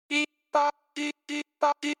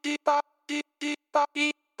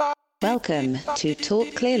Welcome to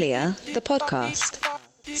Talk Clearlier, the podcast,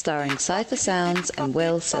 starring Cypher Sounds and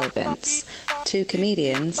Will Sylvance, two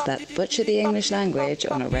comedians that butcher the English language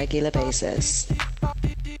on a regular basis.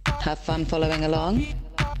 Have fun following along?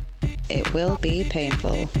 It will be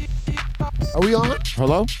painful. Are we on?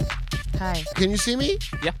 Hello? Hi. Can you see me?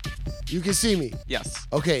 Yeah. You can see me? Yes.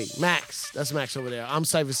 Okay, Max. That's Max over there. I'm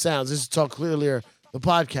Cypher Sounds. This is Talk Clearlier, the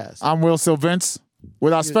podcast. I'm Will Sylvance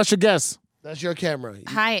with our special guest. That's your camera.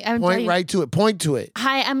 Hi, I'm Point Jiaoying. right to it. Point to it.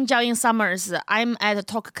 Hi, I'm Jiaoying Summers. I'm at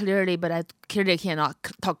Talk Clearly, but I clearly cannot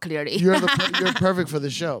talk clearly. You're perfect for the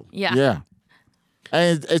show. yeah. Yeah.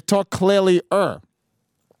 And it talk clearly. Yeah,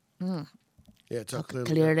 Talk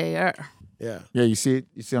Clearly. Clearly. Yeah, Yeah, you see it?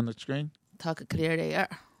 You see on the screen? Talk clearly.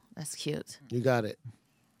 That's cute. you got it.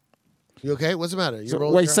 You okay? What's the matter? You So,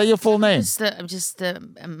 rolling wait, say your full name. Just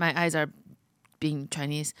my eyes are being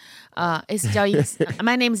Chinese. It's Jiaoying.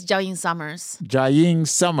 My name is Jiaoying Summers. Jiaying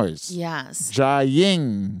Summers. Yes.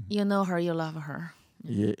 Jiaying. You know her. You love her.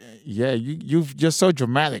 Yeah, you're so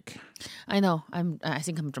dramatic. I know. I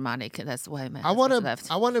think I'm dramatic. That's why my I want husband left.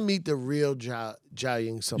 to. I want to meet the real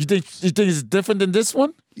Jiaoying Summers. You think it's different than this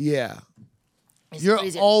one? Yeah, It's you're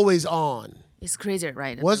crazy. always on. It's crazy,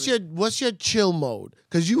 right? What's your chill mode?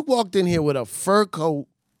 Because you walked in here with a fur coat,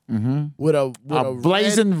 with a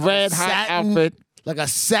blazing red hot satin- outfit, like a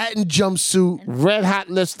satin jumpsuit, red hot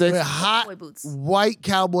lipstick. with hot Cowboy boots. white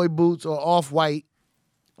cowboy boots or off white.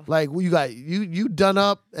 Like you got you done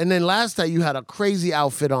up, and then last time you had a crazy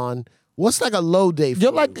outfit on. What's like a low day for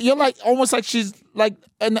You're like almost like she's like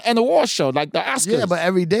in a award show, like the Oscars. Yeah, but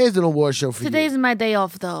every day is an award show for Today's you. my day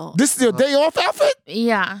off, though. This is your day off outfit?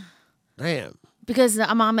 Yeah. Damn. Because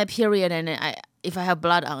I'm on my period and if I have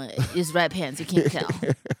blood on it, it's red pants. You can't tell.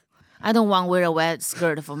 I don't want to wear a wet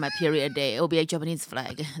skirt for my period day. It will be a Japanese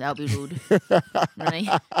flag. That would be rude.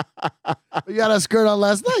 Right? You got a skirt on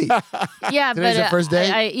last night. Yeah, Today's but your first day?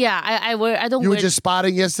 I wear. I don't You were wear. just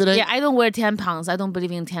spotting yesterday? Yeah, I don't wear tampons. I don't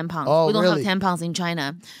believe in tampons. Oh, we don't really? have tampons in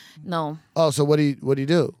China. No, Oh, so what do you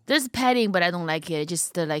do? there's padding, but I don't like it.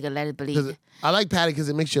 Just like let it 'Cause bleed. I like padding because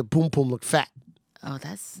it makes your poom poom look fat. Oh,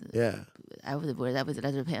 that's. Yeah. I would wear that with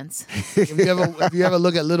leather pants. if you ever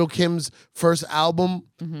look at Little Kim's first album,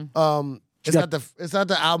 Mm-hmm. it's not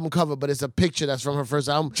the album cover, but it's a picture that's from her first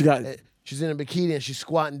album. She got- She's in a bikini and she's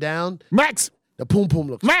squatting down. Max, The poom poom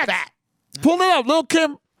looks Max, fat. pull it up. Lil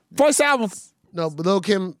Kim, first album. No, but Lil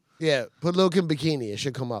Kim, yeah, put Lil Kim bikini. It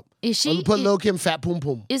should come up. Is she? Put Lil Kim fat poom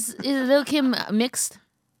poom. Is Lil Kim mixed?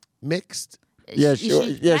 Mixed. Yeah, Is she-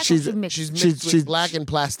 she yeah, black or she's- she mixed? She's mixed She's- with black and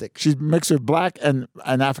plastic She's mixed with black and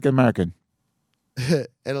African American. and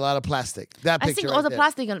a lot of plastic. That I picture think right all the there.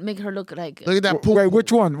 plastic make her look like. Look at that poom. Wait, poom.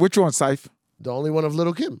 which one? Which one, Syph? The only one of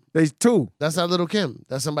Little Kim. There's two. That's not Little Kim.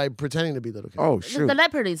 That's somebody pretending to be Little Kim. Oh, The shoot.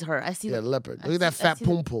 leopard is her. I see. Yeah, the leopard. I Look at that see- I fat see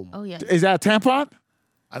the- poom poom. Oh yeah, Is that a tampon?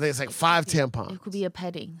 I think it's like 5 tampons. it could be a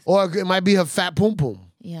padding. Or it might be her fat poom poom.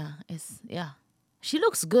 Yeah, She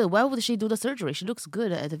looks good. Why would she do the surgery? She looks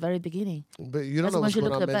good at the very beginning. But you don't That's know when what's she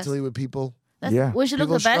going looked on the best. mentally with people. That's Yeah. when she looked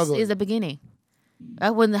People the best struggling. is the beginning.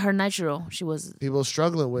 When her natural, she was. People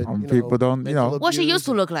struggling with, People don't, mental What she abuse. used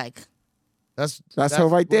to look like. That's her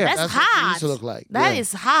right there. That's what she hot. used to look like. That Yeah.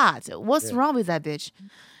 is hot. What's wrong with that bitch?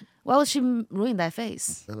 Why would she ruin that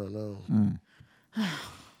face? I don't know.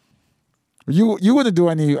 You wouldn't do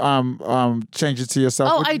any changes to yourself?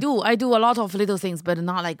 Oh, would I you? do. I do a lot of little things, but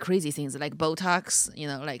not like crazy things, like Botox.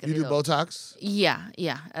 Like a You do little- Botox? Yeah,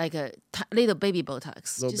 like a little baby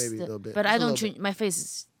Botox. Little baby, little bit. But Just I a don't little change. My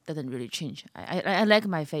face doesn't really change. I like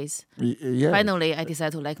my face. Yeah. Finally, I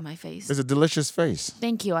decided to like my face. It's a delicious face.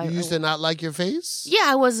 Thank you. You used to not like your face? Yeah,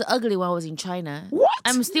 I was ugly when I was in China. What?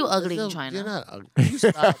 I'm still ugly Still, in China. You're not ugly. You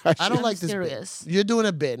stop. I don't I'm like this serious. bit. You're doing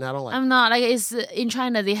a bit, and I don't like it. I'm not like it's in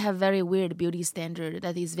China. They have very weird beauty standard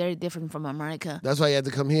that is very different from America. That's why you had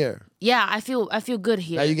to come here. Yeah, I feel good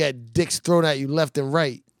here. Now you get dicks thrown at you left and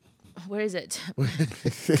right. Where is it?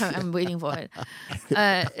 I'm waiting for it.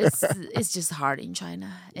 It's just hard in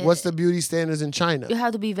China. What's the beauty standards in China? You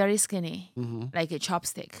have to be very skinny, like a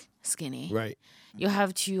chopstick skinny. Right. You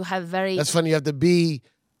have to have very That's funny. You have to be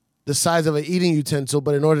the size of an eating utensil,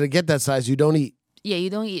 but in order to get that size, you don't eat. yeah. You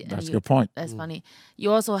don't eat. That's a good point. That's funny.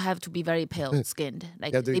 You also have to be very pale skinned.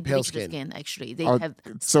 Like You have to they be pale bleach the skinned. skin. Actually, they Oh, have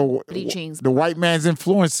So bleachings. the white man's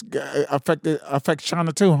influence affects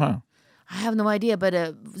China too, huh? I have no idea, but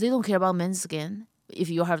they don't care about men's skin. if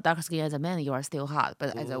you have dark skin as a man, you are still hot.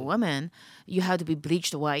 But as a woman, you have to be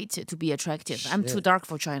bleached white to be attractive. I'm too dark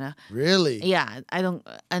for China. Really? Yeah, I don't.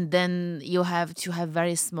 And then you have to have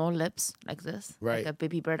very small lips like this, Right. like a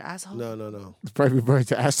baby bird asshole. No. Baby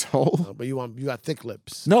bird's asshole. No, but you got thick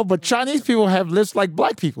lips. No, but Chinese people have lips like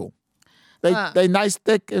black people. They nice,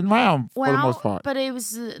 thick, and round for the most part. But it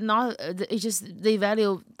was not. It's just they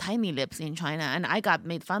value tiny lips in China, and I got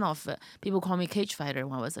made fun of. People call me cage fighter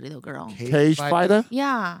when I was a little girl. Cage fighter?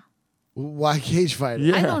 Yeah. Why cage fighter?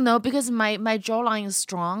 Yeah. I don't know because my jawline is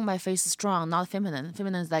strong, my face is strong, not feminine.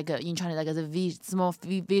 Feminine is like in China like a small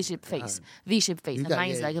V-shaped face, V-shaped face. You And got-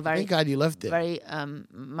 mine is yeah, like a very Thank God you left it. very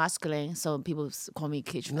masculine. So people call me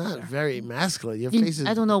cage Not fighter. very masculine. Your face is.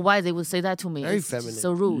 I don't know why they would say that to me. Very It's feminine.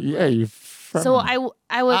 so rude. Yeah, you. So I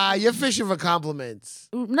was You're fishing for compliments.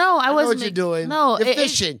 no, I I know was what you're doing. No, You're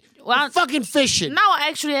fishing. well, You're fucking fishing. now I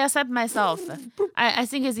actually accept myself. I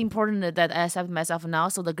think it's important that I accept myself now,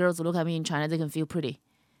 so the girls who look at me in China they can feel pretty.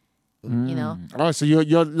 You know. Oh, so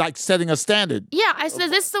you're like setting a standard. Yeah, I said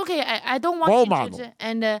this is okay. I don't want Role you model. to.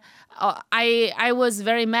 And I was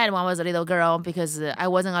very mad when I was a little girl because I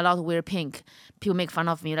wasn't allowed to wear pink. People make fun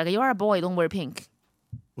of me like you're a boy, don't wear pink,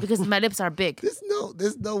 because my lips are big.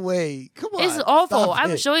 There's no way. Come on. It's awful. Stop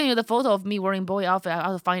I'm it. showing you the photo of me wearing boy outfit.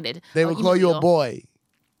 I'll find it. They I'll will call you email a boy.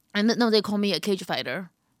 And no, they call me a cage fighter,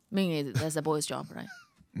 meaning that's a boy's job, right?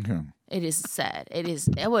 Okay. It is sad. It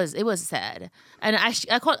was sad. And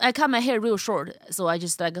I cut my hair real short, so I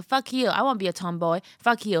just like fuck you. I want to be a tomboy.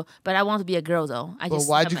 Fuck you. But I want to be a girl though. Well,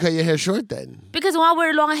 why'd you cut your hair short then? Because when I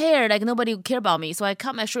wear long hair, like nobody would care about me. So I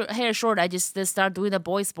cut my hair short. I just start doing the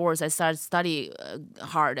boy sports. I start study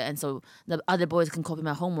hard, and so the other boys can copy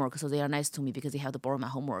my homework. So they are nice to me because they have to borrow my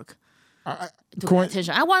homework to get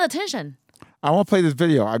attention. I want attention. I want to play this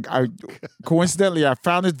video. I coincidentally I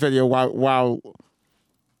found this video while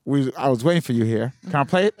I was waiting for you here. Can I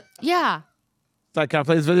play it? Yeah. Can I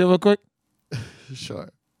play this video real quick? Sure.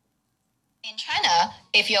 In China,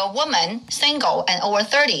 if you're a woman, single, and over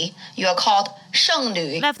 30, you are called 剩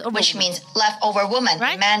女, Leftover which woman. means leftover woman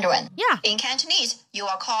Right? in Mandarin. Yeah. In Cantonese, you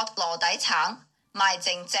are called 老大肠, 卖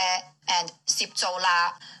剩蔗, and 攝做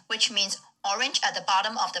辣, which means orange at the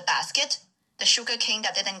bottom of the basket, the sugar cane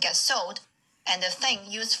that didn't get sold, and the thing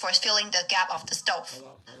used for filling the gap of the stove.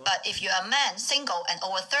 But if you're a man, single, and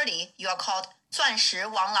over 30, you are called 钻石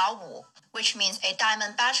王老五, which means a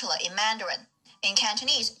diamond bachelor in Mandarin. In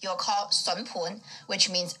Cantonese, you're called 笋盘, which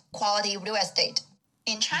means quality real estate.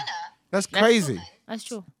 In China, That's crazy. That's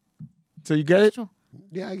true. So you get it? True.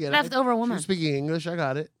 Yeah, I get it. Leftover She woman. was speaking English. I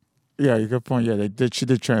got it. Yeah, you good point. Yeah, she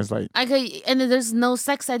did translate. And there's no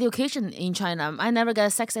sex education in China. I never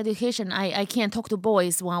got sex education. I can't talk to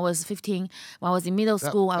boys when I was 15. When I was in middle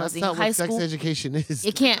school, I was That's in not high what school. sex education is.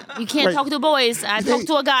 You can't Wait. talk to boys. I talk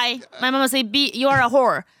to a guy. My mama say, you are a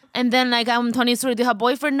whore. And then like I'm 23, do you have a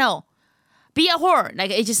boyfriend? No. Be a whore.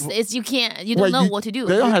 Like you can't, you don't Wait, know you- what to do.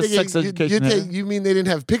 they don't have You- sex you- education. here. You mean they didn't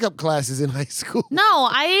have pickup classes in high school? No,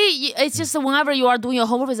 it's just whenever you are doing your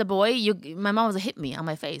homework with a boy, my mom was hit me on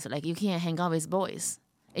my face. Like you can't hang out with boys.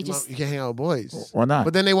 It just You can't hang out with boys. Why not?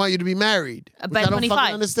 But then they want you to be married. Which by I don't 25.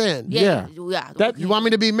 fucking understand. Yeah. yeah. You want me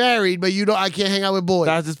to be married, but I can't hang out with boys.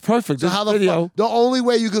 That is perfect. So This how the video. fuck? The only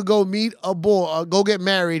way you could go meet a boy, go get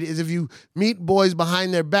married, is if you meet boys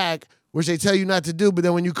behind their back, which they tell you not to do. But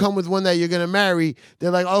then when you come with one that you're gonna marry,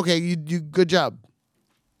 they're like, okay, you good job.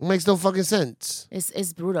 It makes no fucking sense.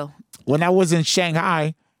 It's brutal. When I was in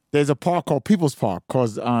Shanghai, there's a park called People's Park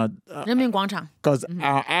because 人民广场.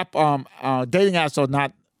 dating apps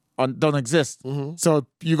don't exist. So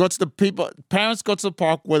you go to parents go to the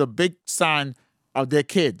park with a big sign of their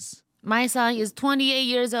kids. My son is 28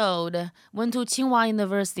 years old, went to Tsinghua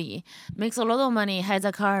University, makes a lot of money, has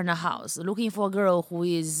a car and a house, looking for a girl who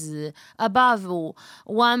is above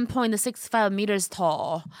 1.65 meters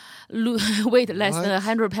tall, weight less than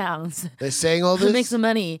 100 pounds. They're saying all this. Makes some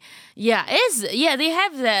money. Yeah, they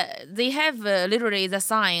have literally the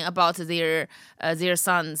sign about their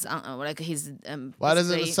sons, like his. Why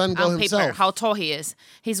doesn't the son go on paper, himself? how tall he is.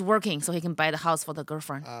 He's working so he can buy the house for the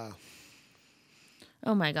girlfriend.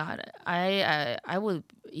 Oh my God, I would,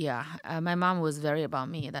 yeah. My mom was very about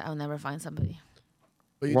me that I'll never find somebody.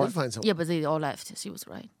 But you did find someone. Yeah, but they all left. She was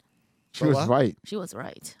right. She was what? right. She was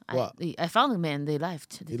right. What? I found a man. They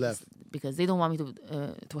left. He left. because they don't want me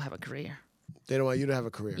to have a career. They don't want you to have a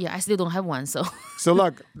career. Yeah, I still don't have one. So So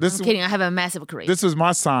look, this I'm kidding. I have a massive career. this was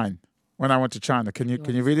my sign when I went to China. Can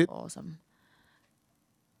you read it? Awesome.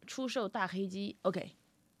 出售大黑鸡. Okay.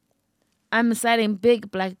 I'm selling big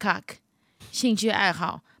black cock. 兴趣爱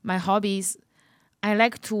好. My hobbies. I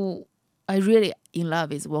really in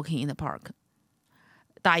love is walking in the park.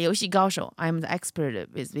 打游戏高手. I'm the expert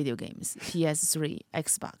with video games. PS3,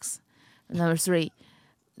 Xbox. Number 3,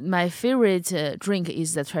 my favorite drink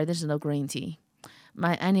is the traditional green tea.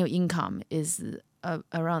 My annual income is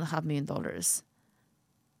around $500,000.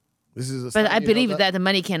 This is a But sign I you believe know that the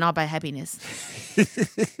money cannot buy happiness.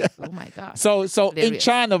 Oh my God. So in Hilarious.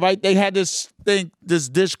 China, right? They had this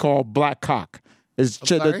dish called black cock. It's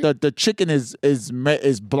sorry? the chicken is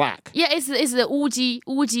black. Yeah, it's the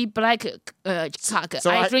Uji black cock. So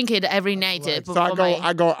I I- drink it every night So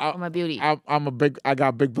I go. for my beauty. I got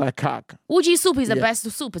a big black cock. Uji soup is the Yeah. best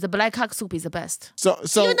soup. The black cock soup is the best. So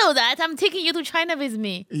You know that. I'm taking you to China with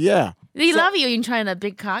me. yeah. They love you in China,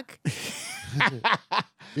 big cock.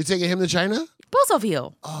 You're taking him to China? Both of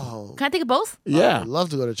you. Oh, Can I take both? Yeah. I'd love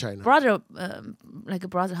to go to China. Brother, like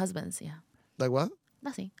brother husbands. Yeah. Like what?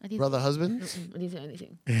 Nothing. I didn't. Brother husband? I didn't say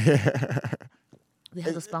anything. They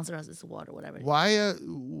have to sponsor us this water, whatever. Why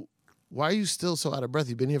are you still so out of breath?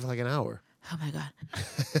 You've been here for like an hour. Oh my God.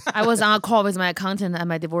 I was on a call with my accountant and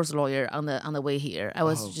my divorce lawyer on the way here. I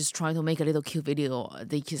was just trying to make a little cute video.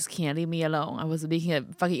 They just can't leave me alone. I was making a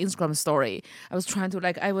fucking Instagram story. I was trying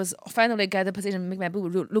to I was finally get the position, make my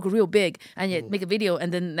boob look real big and yet make a video.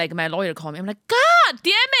 And then my lawyer called me. I'm like, God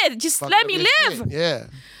damn it. Just Fuck let up me your live. shit. Yeah.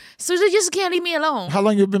 So they just can't leave me alone. How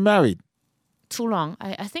long you been married? Too long.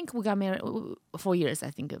 I think we got married 4 years, I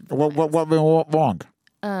think. What went wrong?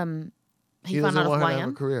 He He found doesn't out want who her I to have a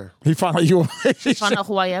am. career. He found out you. He found out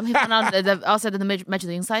who I am. He found out that outside of the match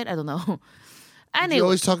the inside. I don't know. You Anyway,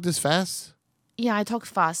 always talk this fast? yeah, I talk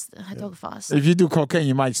fast. I talk fast. If you do cocaine,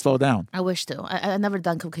 you might slow down. I wish to. I never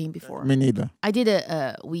done cocaine before. Me neither. I did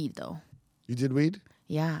weed though. You did weed?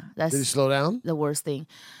 Yeah, Did you that's slow down? the worst thing.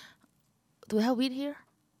 Do we have weed here?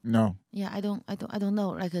 No, Yeah, I don't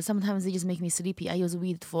know. Sometimes they just make me sleepy. I use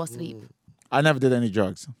weed to fall asleep. I never did any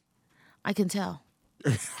drugs. I can tell.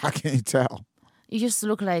 How can you tell? You just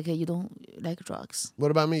look like you don't like drugs. What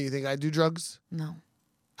about me? You think I do drugs? No,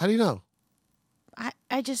 How do you know?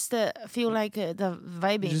 I just feel like the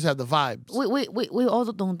vibing. You just have the vibes. We all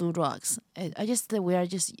don't do drugs. I just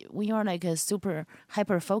we are like super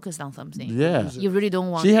hyper focused on something. Yeah. You really don't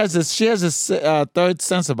want. She has this third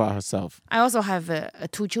sense about herself. I also have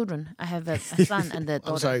 2 children. I have a son and a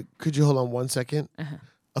daughter. I'm sorry. Could you hold on 1 second? Uh-huh.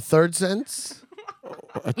 A third sense?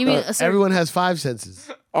 You mean a Everyone has 5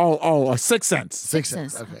 senses. Oh, a sixth sense. Sixth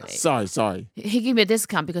sense. sense. Okay. Sorry. He gave me a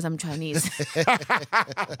discount because I'm Chinese.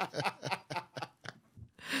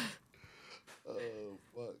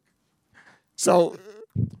 So,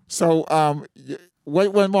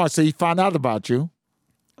 what went more? So he found out about you.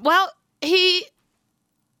 Well,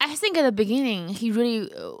 I think at the beginning, he really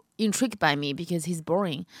intrigued by me because he's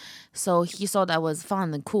boring. So he thought I was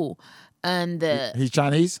fun and cool. And He's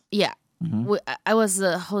Chinese. yeah, I was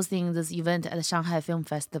hosting this event at the Shanghai Film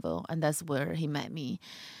Festival, and that's where he met me.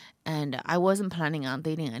 And I wasn't planning on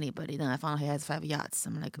dating anybody. Then I found he has 5 yachts.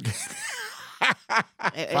 I'm like,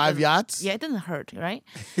 5 yachts? yeah, it didn't hurt, right?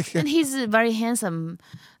 And he's very handsome.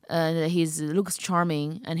 He looks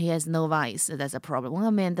charming, and he has no vice. That's a problem. When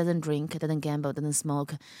a man doesn't drink, doesn't gamble, doesn't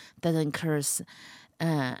smoke, doesn't curse,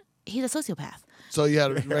 he's a sociopath. So you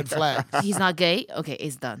had a red flag. He's not gay. Okay,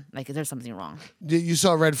 it's done. Like there's something wrong. You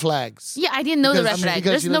saw red flags. Yeah, I didn't know the Because- red I mean, flag.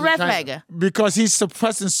 because There's you no live in red China. flag. Because he's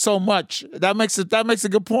suppressing so much. That makes a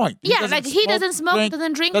good point. Yeah, like he doesn't smoke,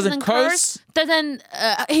 doesn't drink, doesn't curse, doesn't.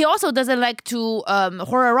 He also doesn't like to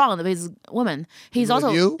whore around with women. He's With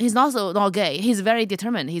also you? he's also not gay. He's very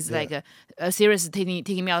determined. He's like a serious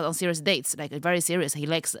taking me out on serious dates, like very serious. He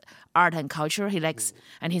likes art and culture. He likes,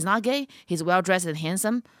 and he's not gay. He's well dressed and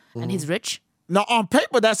handsome, and he's rich. Now on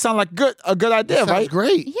paper, that sounds like a good idea, Sounds right?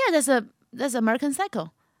 great. Yeah, that's American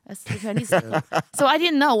Psycho. That's the Chinese Psycho. So I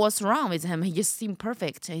didn't know what's wrong with him. He just seemed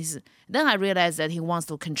perfect. Then I realized that he wants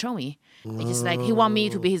to control me. He just he want me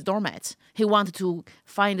to be his doormat. He wanted to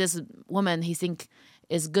find this woman he think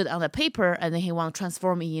is good on the paper, and then he want to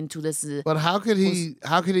transform me into this. But how could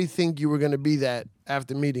he think you were going to be that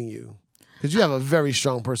after meeting you? Because you have a very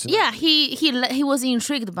strong personality. Yeah, he was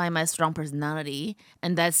intrigued by my strong personality,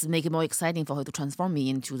 and that's make it more exciting for her to transform me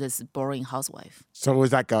into this boring housewife. So it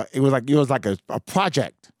was like a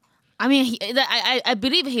project. I mean, I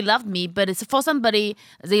believe he loved me, but it's for somebody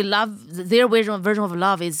they love their version of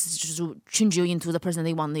love is to change you into the person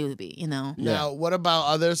they want you to be. You know, Now, what about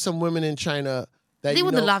are there some women in China that they you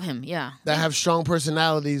wouldn't know, love him. Yeah, that have strong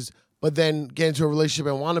personalities, but then get into a relationship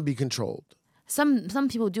and want to be controlled? some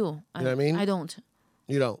people do. You know what I mean? I don't.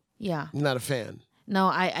 You don't. Yeah, You're not a fan. no,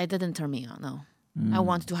 I didn't turn me on. No, I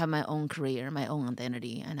want to have my own career, my own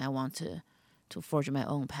identity, and I want to forge my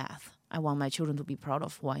own path. I want my children to be proud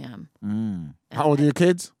of who I am. How old are your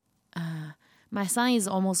kids? My son is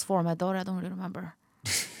almost 4. My daughter, I don't really remember.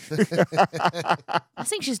 I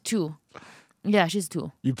think she's 2. Yeah, she's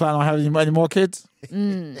 2. You plan on having any more kids?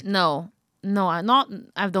 No, I not.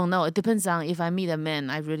 I don't know. It depends on if I meet a man.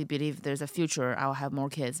 I really believe there's a future. I'll have more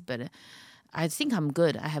kids, but I think I'm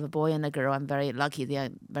good. I have a boy and a girl. I'm very lucky. They are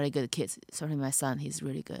very good kids. Certainly, my son, he's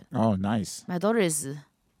really good. Oh, nice. My daughter is.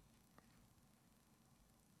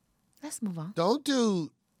 Let's move on. Don't do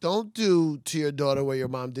to your daughter what your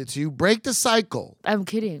mom did to you. Break the cycle. I'm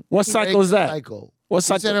kidding. What Break cycle is the that? Cycle. What She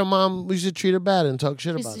cycle? said her mom, we should treat her bad and talk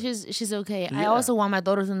shit about it. She's okay. I also want my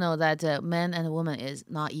daughter to know that man and woman is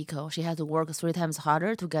not equal. She has to work 3 times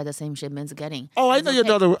harder to get the same shit man's getting. Oh, I know your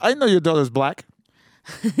daughter. I know your daughter's black.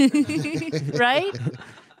 Right?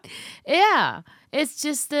 Yeah. It's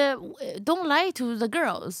just don't lie to the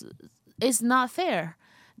girls. It's not fair.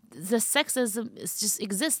 The sexism just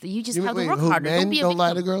exists. You just have to work harder. Men Don't be a don't lie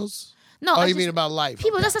to victim. girls? No, Oh, I you just- mean about life?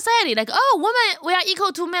 people in the society like, oh, women, we are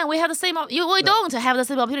equal to men. We have the same. We don't have the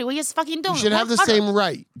same opportunity. We just fucking don't. You should have the Work harder. same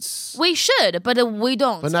rights, We should, but we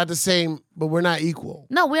don't. but not the same. But we're not equal.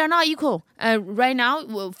 No, we are not equal. Right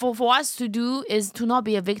now, for us to do is to not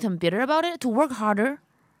be a victim bitter about it, to work harder.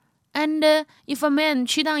 And if a man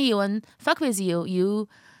cheat on you and fuck with you,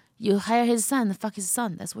 you hire his son, fuck his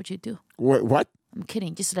son. That's what you do. What? I'm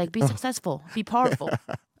kidding. Just like be successful, be powerful,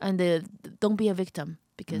 and don't be a victim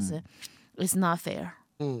because it's not fair.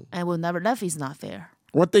 And we'll never love is not fair.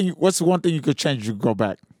 What's the one thing you could change? You go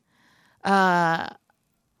back. I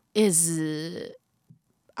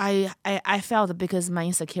felt because my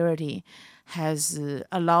insecurity has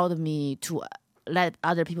allowed me to let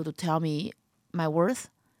other people to tell me my worth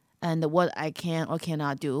and what I can or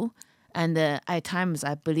cannot do. And at times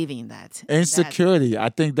I believe in that. Insecurity. I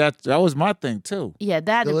think that was my thing too. Yeah,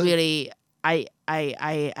 that Really? really.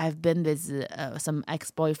 I've been with some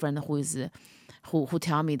ex-boyfriend who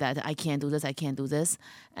tell me that I can't do this,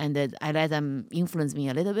 and that I let them influence me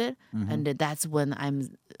a little bit, and that's when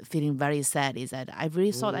I'm feeling very sad. Is that I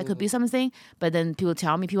really thought I could be something, but then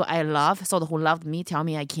people I love, sort of who loved me, tell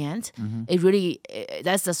me I can't. It really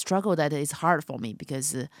that's the struggle that is hard for me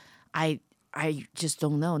because I just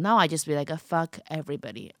don't know. Now I just be like, fuck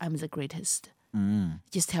everybody. I'm the greatest.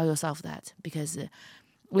 Just tell yourself that because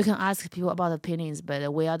we can ask people about opinions,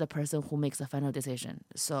 but we are the person who makes the final decision.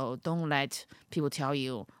 So don't let people tell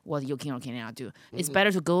you what you can or cannot do. It's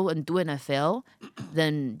better to go and do it and fail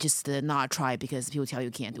than just not try because people tell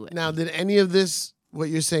you can't do it. Now, did any of this, what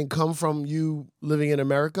you're saying, come from you living in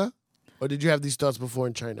America? Or did you have these thoughts before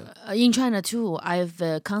in China? In China too, I've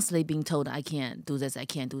constantly been told I can't do this, I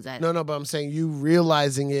can't do that. No, but I'm saying you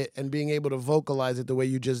realizing it and being able to vocalize it the way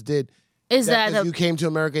you just did. Is that 'cause you came to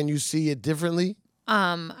America and you see it differently?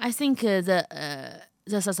 I think the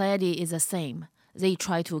society is the same. They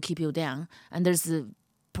try to keep you down, and there's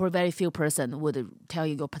very few person would tell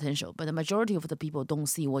you your potential, but the majority of the people don't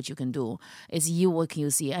see what you can do. It's you, what can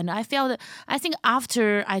you see? And I think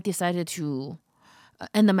after I decided to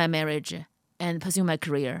end my marriage and pursue my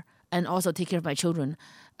career and also take care of my children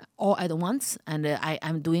all at once, and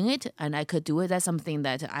I'm doing it, and I could do it. That's something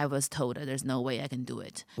that I was told that there's no way I can do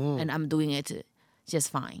it, and I'm doing it just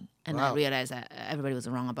fine. And I realized that everybody was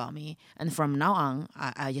wrong about me. And from now on,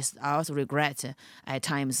 I also regret at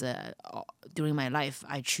times during my life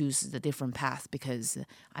I choose the different path because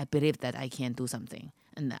I believe that I can do something,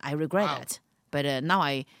 and I regret that. But now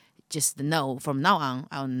I just know from now on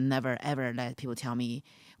I'll never ever let people tell me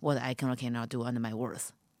what I can or cannot do under my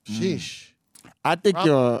worth. Sheesh. I think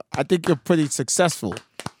you're pretty successful.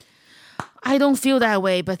 I don't feel that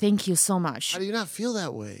way, but thank you so much. How do you not feel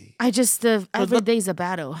that way? I just every day is a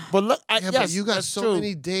battle. But look, Yeah, yes, but you got that's so true.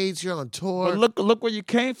 many dates. You're on tour. But look where you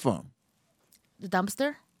came from. The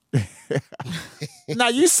dumpster? Now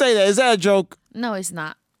you say that. Is that a joke? No, it's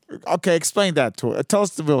not. Okay, explain that to her. Tell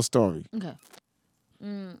us the real story. Okay.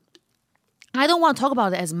 I don't want to talk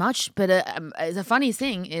about it as much, but the funny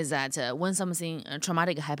thing is that when something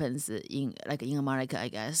traumatic happens in America, I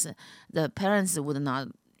guess the parents would not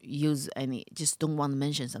just don't want to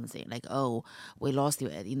mention something like, oh, we lost you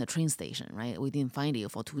in the train station, right? We didn't find you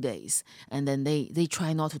for 2 days, and then they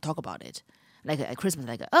try not to talk about it. Like at Christmas,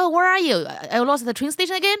 like, oh, where are you? I lost at the train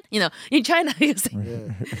station again. You know, in China, you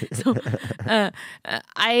say. So,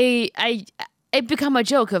 it become a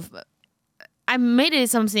joke of. I made it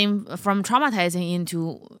something from traumatizing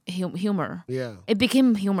into humor. Yeah. It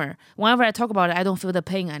became humor. Whenever I talk about it, I don't feel the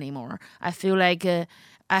pain anymore. I feel like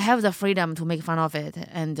I have the freedom to make fun of it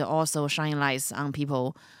and also shine lights on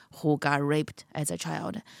people who got raped as a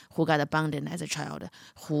child, who got abandoned as a child,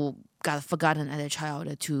 who got forgotten as a child.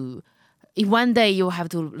 If one day you have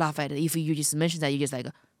to laugh at it, if you just mention that, you just like,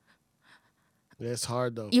 It's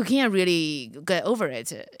hard though. you can't really get over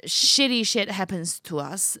it. Shitty shit happens to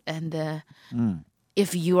us, and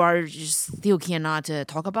if you are just still cannot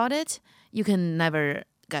talk about it, you can never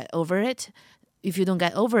get over it. If you don't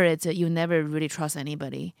get over it, you never really trust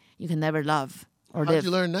anybody. You can never love or How'd live.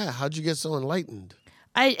 you learn that? How'd you get so enlightened?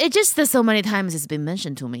 It just so many times it's been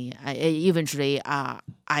mentioned to me. Eventually,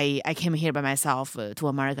 I came here by myself to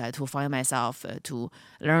America to find myself, to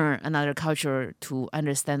learn another culture, to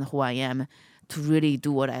understand who I am, to really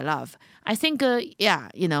do what I love. I think, it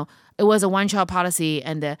was a one-child policy,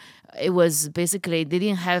 and it was basically they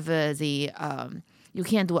didn't have the you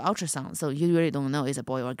can't do ultrasound, so you really don't know it's a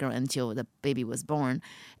boy or a girl until the baby was born.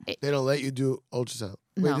 They don't let you do ultrasound.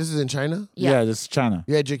 Wait, No. this is in China? Yeah, this is China.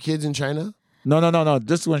 You had your kids in China? No.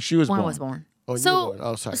 This is when she was When I born. was born. Oh, you So, were born.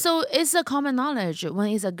 Oh, sorry. So it's a common knowledge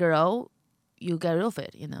when it's a girl, you get rid of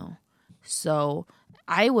it, So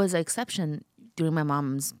I was an exception during my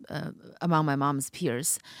mom's among my mom's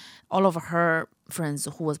peers. All of her friends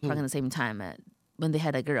who was pregnant at the same time, when they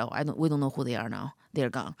had a girl, we don't know who they are now. They're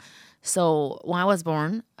gone. So when I was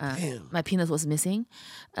born, my penis was missing,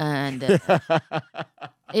 and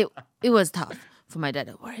it was tough for my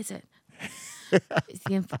dad. Where is it?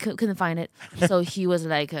 He couldn't find it. So he was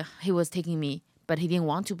like, he was taking me, but he didn't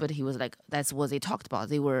want to. But he was like, that's what they talked about.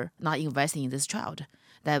 They were not investing in this child.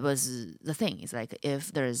 That was the thing. It's like,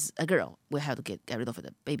 if there's a girl, we have to get rid of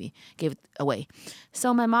the baby, give it away.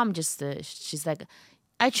 So my mom just, she's like,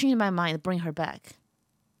 I changed my mind, bring her back.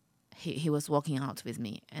 He was walking out with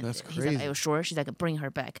me, and That's he's like, crazy. "Are you sure?" She's like, "Bring her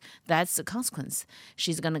back. That's the consequence.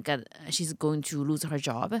 She's going to lose her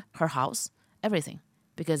job, her house, everything,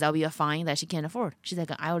 because that'll be a fine that she can't afford." She's like,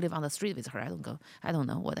 "I'll live on the street with her. I don't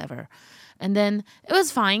know, whatever." And then it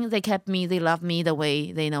was fine. They kept me. They loved me the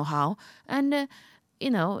way they know how, and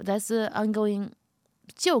that's the ongoing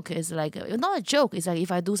joke. Is like not a joke. It's like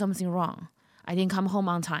if I do something wrong, I didn't come home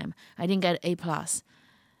on time, I didn't get A+.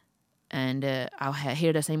 And I'll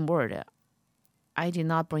hear the same word. I did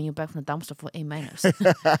not bring you back from the dumpster for A-.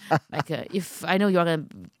 Like if I know you're gonna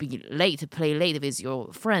be late, play late with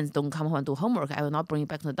your friends, don't come home and do homework, I will not bring you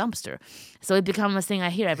back to the dumpster. So it becomes a thing I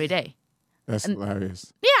hear every day. That's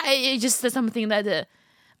hilarious. Yeah, it just something that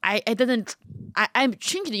I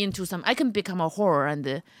changed it into some. I can become a whore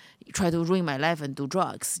and try to ruin my life and do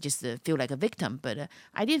drugs, just feel like a victim. But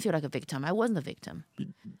I didn't feel like a victim. I wasn't a victim.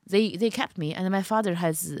 They kept me, and my father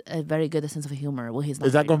has a very good sense of humor when he's not.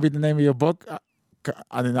 Is that very going to be the name of your book?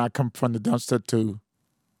 I did not come from the dumpster to.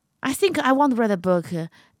 I think I want to write a book.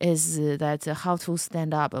 Is that how to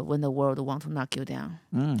stand up when the world want to knock you down?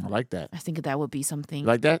 I like that. I think that would be something You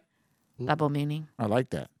like that? double meaning. I like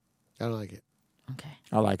that. I don't like it. Okay,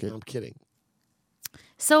 I like it. I'm kidding.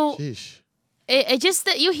 so. Sheesh. It just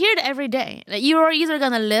you hear it every day. Like you're either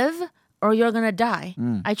gonna live or you're gonna die.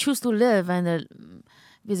 I choose to live and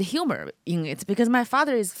with humor in it because my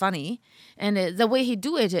father is funny, and the way he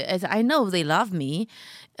do it is I know they love me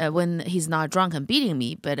when he's not drunk and beating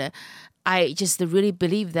me, but I just really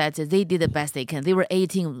believe that they did the best they can. They were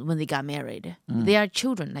 18 when they got married. They are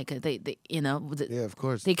children, like they Yeah, of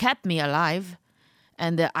course. they kept me alive,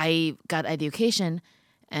 and I got education,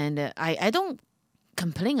 and I don't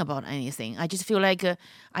complain about anything. I just feel like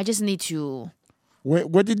I just need to.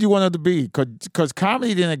 What did you want it to be? Because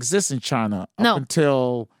comedy didn't exist in China No. up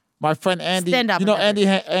until my friend Andy. Stand up You know and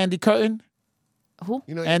Andy Curtin? Who?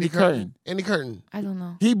 You know Andy Curtin. Andy Curtin. I don't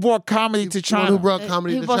know. He brought comedy to The one China. who brought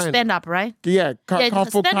comedy He to was China. stand up, right? Yeah, Kung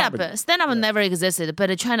Fu comedy. Stand up never existed,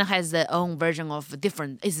 but China has their own version of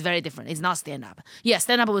different. It's very different. It's not stand up. Yeah,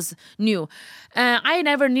 stand up was new. I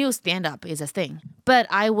never knew stand up is a thing, but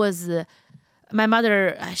I was. My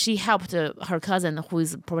mother, she helped her cousin, who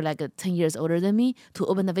is probably like 10 years older than me, to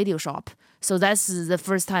open a video shop. So that's the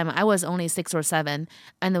first time. I was only 6 or 7.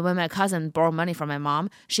 And when my cousin borrowed money from my mom,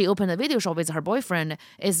 she opened a video shop with her boyfriend.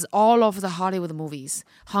 It's all of the Hollywood movies,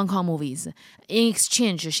 Hong Kong movies. In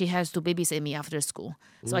exchange, she has to babysit me after school.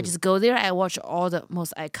 So I just go there. I watch all the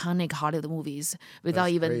most iconic Hollywood movies without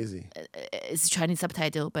That's even, crazy. it's Chinese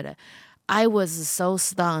subtitle, but I was so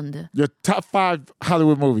stunned. Your top 5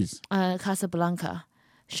 Hollywood movies. Casablanca,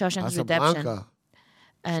 Shawshank Redemption, Casablanca.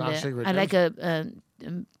 and Shawshank I like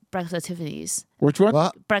Breakfast at Tiffany's. Which one?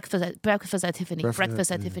 What? Breakfast at Tiffany. Breakfast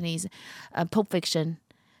Breakfast at Tiffany's. Pulp Fiction,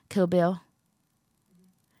 Kill Bill.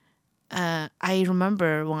 I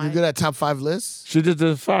remember when You good at top 5 lists? She did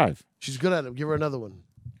the 5. She's good at it. Give her another one.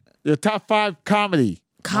 Your top 5 comedy.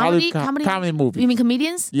 comedy Comedy movies. You mean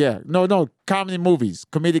comedians Yeah. No. Comedy movies.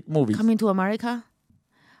 Comedic movies. coming to America?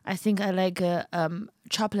 I think I like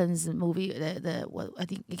Chaplin's movie. What I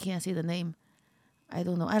think I can't say the name. I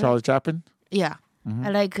don't know. I like, Charlie Chaplin. yeah, I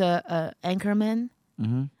like Anchorman.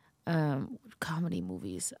 comedy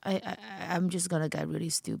movies. I'm just gonna get really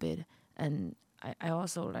stupid, and I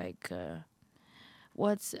also like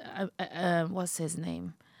what's his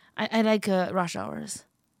name? I like Rush Hours,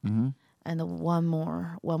 and one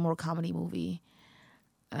more comedy movie.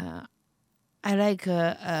 I like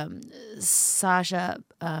Sasha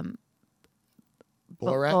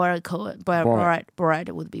Borat? Borat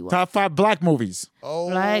would be one. Top 5 black movies. Oh.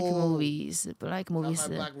 Black movies. Black movies.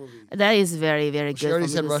 That is very, very She good already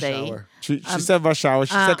for said me to Rush say. Hour. She said Rush Hour.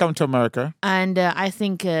 She said Come to America. And I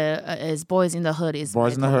think is Boys in the Hood is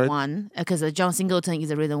Boys in the my top Hood. one because John Singleton is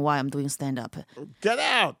the reason why I'm doing stand up. Get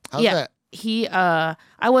out. How's Yeah. that?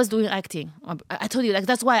 I was doing acting. I told you, like,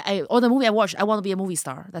 that's why all the movie I watched, I want to be a movie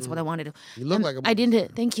star. That's what I wanted to. You look And like a I movie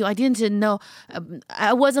didn't. Thank you. I didn't know.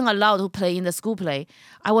 I wasn't allowed to play in the school play.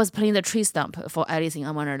 I was playing the tree stump for Alice in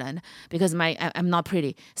Wonderland because I'm not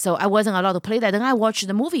pretty, so I wasn't allowed to play that. Then I watched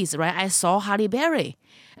the movies. Right, I saw Halle Berry,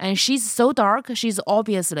 and she's so dark. She's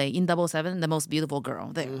obviously in 007 the most beautiful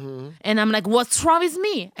girl there. And I'm like, what's wrong with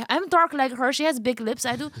me? I'm dark like her. She has big lips.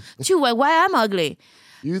 I do too. Why I'm ugly?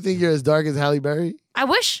 You think you're as dark as Halle Berry? I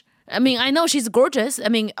wish. I mean, I know she's gorgeous. I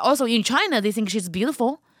mean, also in China, they think she's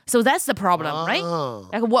beautiful. So that's the problem, right?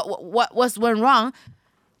 Like, what's went wrong?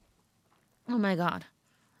 Oh my God,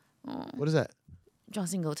 What is that? John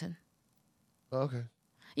Singleton. Oh, okay.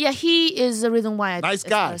 Yeah, he is the reason why Nice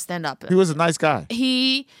guy. stand up. He was a nice guy.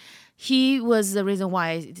 He was the reason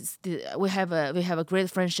why we have a great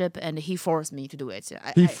friendship, and he forced me to do it.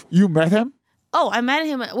 You met him? I met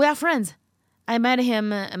him. We are friends. I met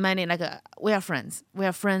him we are friends. We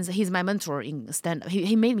are friends. He's my mentor in stand up.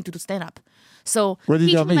 He made me to do stand up. So Where did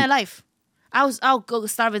he y'all changed my meet? life. I'll go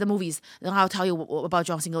start with the movies, then I'll tell you about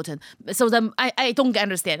John Singleton. So then I don't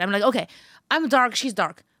understand. I'm like, okay, I'm dark, she's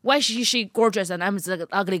dark. Why is she gorgeous and I'm the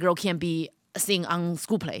ugly girl can't be seen on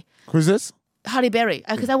school play? Who's this? Halle Berry,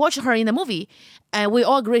 because I watched her in the movie, and we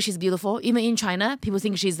all agree she's beautiful. Even in China, people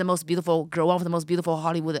think she's the most beautiful girl, one of the most beautiful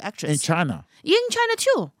Hollywood actress. In China. In China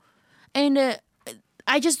too, and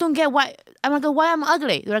I just don't get why. I'm like, why I'm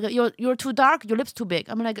ugly? They're like, you're too dark, your lips too big.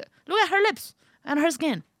 I'm like, look at her lips and her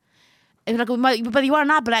skin. And like, but you are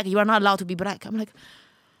not black. You are not allowed to be black. I'm like,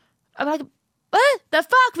 what the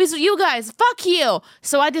fuck with you guys? Fuck you.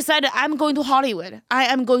 So I decided I'm going to Hollywood. I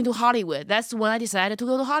am going to Hollywood. That's when I decided to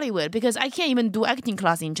go to Hollywood because I can't even do acting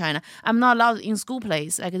class in China. I'm not allowed in school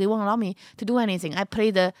plays. Like they won't allow me to do anything. I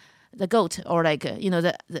play the goat or like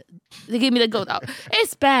they give me the goat out.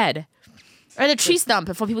 It's bad. Or the tree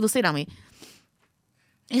stump for people to sit on me.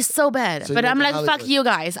 It's so bad. So but you I'm went like, to fuck Hollywood. you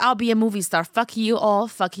guys. I'll be a movie star. Fuck you all.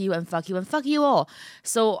 Fuck you and fuck you and fuck you all.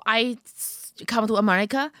 So I come to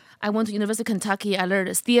America. I went to University of Kentucky. I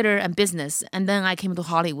learned theater and business. And then I came to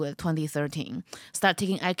Hollywood 2013. Started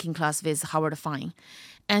taking acting class with Howard Fine.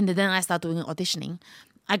 And then I started doing auditioning.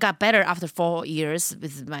 I got better after 4 years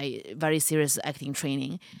with my very serious acting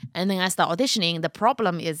training. And then I start auditioning. The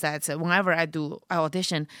problem is that whenever I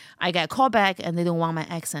audition, I get called back and they don't want my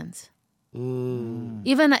accent.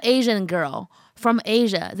 Even an Asian girl from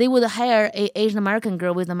Asia, they would hire an Asian American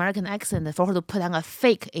girl with an American accent for her to put on a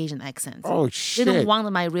fake Asian accent. Oh, They shit. don't want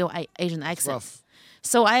my real Asian accent. Rough.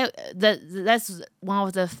 So that's one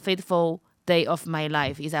of the fateful day of my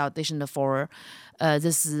life is I auditioned for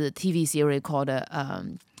this TV series called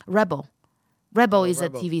Rebel. Rebel is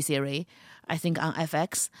Rebel. a TV series, I think on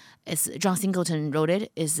FX. It's John Singleton wrote it.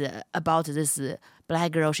 It's about this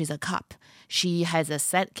black girl. She's a cop. She has a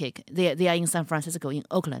sidekick. They are in San Francisco, in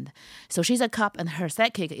Oakland. So she's a cop, and her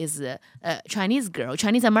sidekick is a Chinese girl,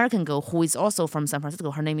 Chinese American girl who is also from San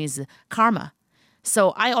Francisco. Her name is Karma.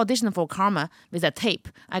 So I auditioned for Karma with a tape.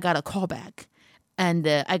 I got a callback. And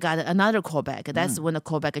I got another callback. That's when the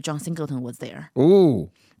callback John Singleton was there.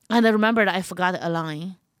 Ooh. And I remembered I forgot a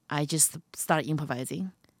line. I just started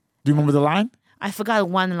improvising. Do you remember the line? I forgot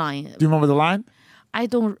one line. Do you remember the line? I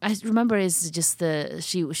remember it's just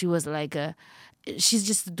she was like she's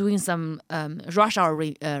just doing some rush hour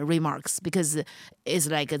remarks because it's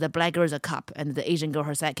like the black girl is a cop and the Asian girl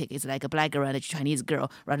her sidekick is like a black girl and a Chinese girl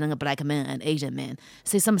rather than a black man and Asian man.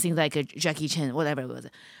 Say something like a Jackie Chan, whatever it was.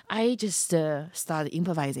 I just started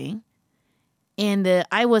improvising. And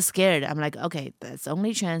I was scared. I'm like, okay, that's the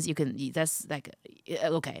only chance you can. That's like,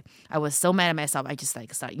 okay. I was so mad at myself. I just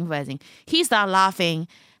like started improvising. He started laughing,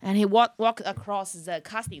 and he walked across the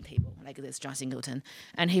casting table like this, John Singleton,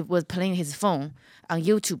 and he was playing his phone on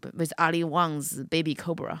YouTube with Ali Wong's Baby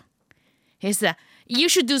Cobra. He said, "You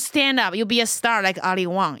should do stand up. You'll be a star like Ali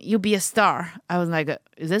Wong. You'll be a star." I was like,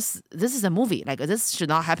 "This is a movie. Like this should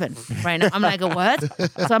not happen right now." I'm like, "What?"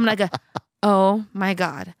 So I'm like, "Oh my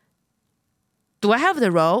God." do I have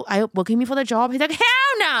the role? Are you booking me for the job? He's like,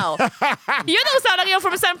 hell no. You don't sound like you're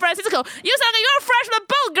from San Francisco. You sound like you're fresh from the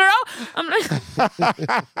boat, girl. I'm like,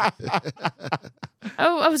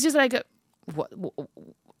 I was just like, what?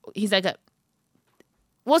 He's like,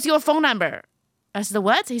 what's your phone number? I said,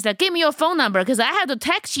 what? He's like, give me your phone number because I have to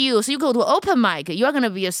text you so you go to open mic. You are going to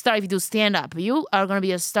be a star if you do stand-up. You are going to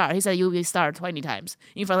be a star. He said, you'll be a star 20 times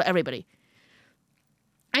in front of everybody.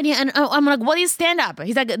 And I'm like, what is stand-up?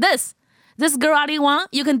 He's like, this girl Ali Wong,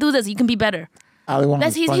 you can do this. You can be better. Ali Wong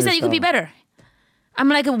He said you can be better. I'm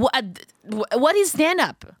like, what is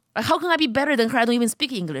stand-up? How can I be better than her? I don't even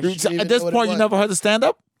speak English. At this point, you never heard of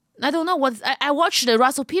stand-up? I don't know what I watched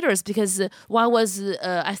Russell Peters because while I was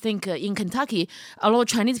I think in Kentucky, a lot of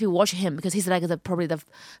Chinese people watch him because he's like probably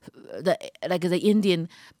the Indian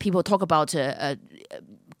people talk about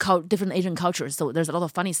different Asian cultures. So there's a lot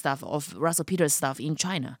of funny stuff of Russell Peters stuff in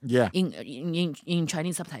China. Yeah. In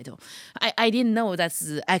Chinese subtitle. I didn't know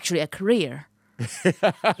that's actually a career.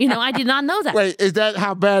 I did not know that. Wait, is that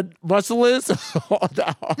how bad Russell is? No.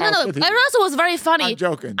 Russell was very funny. I'm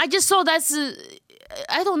joking. I just saw that's.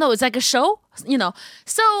 I don't know. It's like a show,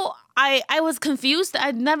 So I was confused.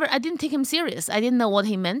 I didn't take him serious. I didn't know what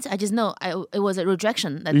he meant. I just know it was a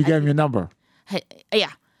rejection. You gave him your number.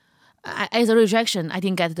 Yeah. As a rejection, I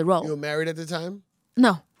didn't get the role. You were married at the time?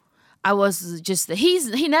 No. I was just,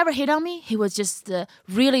 he never hit on me. He was just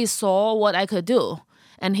really saw what I could do.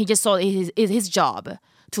 And he just saw his job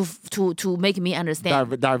to make me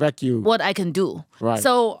understand direct you what I can do. Right.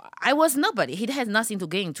 So I was nobody. He had nothing to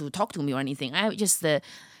gain to talk to me or anything. I just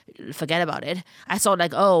forget about it. I thought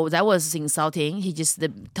like, oh, that was insulting. He just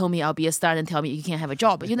told me I'll be a star and tell me you can't have a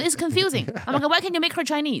job. It's confusing. I'm like, why can't you make her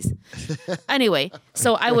Chinese? Anyway,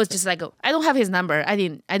 so I was just like, I don't have his number. I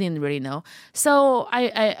didn't really know. So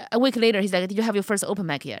I a week later, he's like, did you have your first open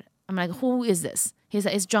mic yet? I'm like, who is this? He's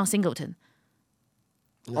like, it's John Singleton.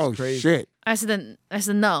 Oh, shit. I said,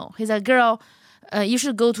 no. He's like, girl, you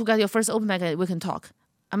should go to get your first open mic and we can talk.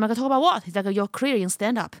 I'm like, talk about what? He's like, your career in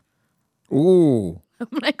stand-up. Ooh. I'm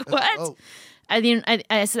like, what? Oh.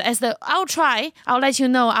 I said, I'll try. I'll let you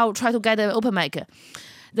know. I'll try to get an open mic.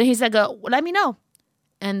 Then he's like, let me know.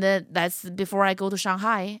 And that's before I go to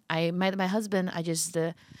Shanghai. I met my husband. I just,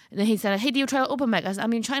 then he said, hey, do you try open mic? I said,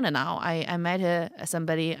 I'm in China now. I met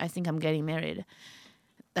somebody. I think I'm getting married.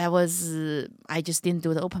 That was, I just didn't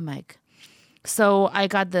do the open mic. So I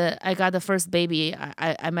got the first baby.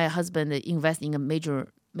 My husband invested in a major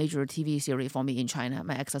TV series for me in China.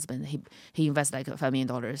 My ex-husband, he invested like $5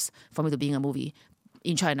 million for me to be in a movie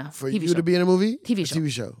in China. For TV you show. to be in a movie? TV show. TV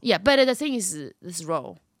show. Yeah, but the thing is, this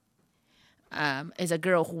role is a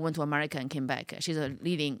girl who went to America and came back. She's a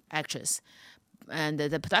leading actress. And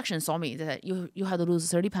the production saw me that you have to lose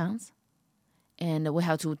 30 pounds. And we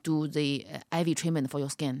have to do the IV treatment for your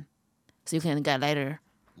skin so you can get lighter.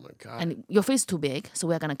 Oh my God. And your face is too big, so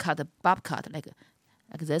we're gonna cut the bob cut like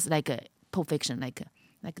this, like a Pulp Fiction, like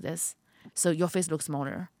this. So your face looks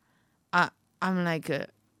smaller. I'm like,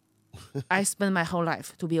 I spent my whole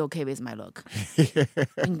life to be okay with my look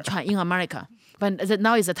in America, but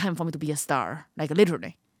now is the time for me to be a star, like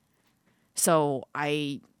literally. So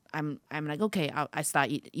I'm like, okay, I start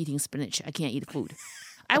eating spinach. I can't eat food.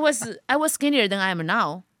 I was skinnier than I am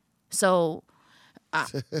now, so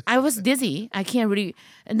I was dizzy. I can't really.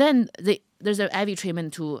 And then there's an IV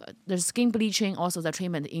treatment there's skin bleaching, also the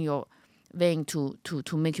treatment in your vein to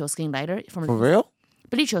make your skin lighter. For real?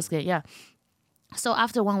 Bleach your skin, yeah. So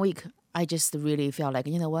after 1 week, I just really felt like,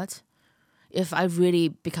 you know what? If I really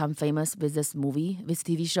become famous with this movie, this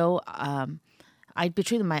TV show, I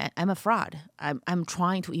betrayed I'm a fraud. I'm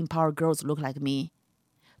trying to empower girls to look like me,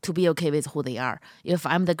 to be okay with who they are. If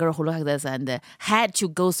I'm the girl who looks like this and had to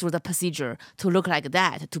go through the procedure to look like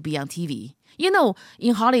that to be on TV.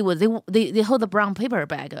 In Hollywood, they hold the brown paper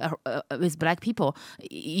bag with black people.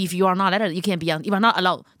 If you are not allowed, you are not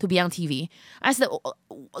allowed to be on TV. I said,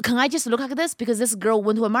 can I just look like this? Because this girl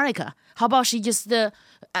went to America. How about she just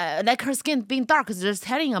like her skin being dark? Because they're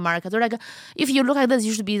telling America, they're like, if you look like this,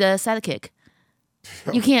 you should be the sidekick.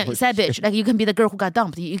 You can't, sad bitch. Like you can be the girl who got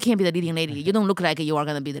dumped. You can't be the leading lady. You don't look like you are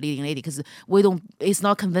gonna be the leading lady because it's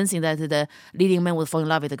not convincing that the leading man will fall in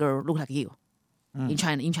love with the girl look like you. In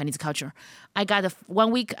Chinese culture, I got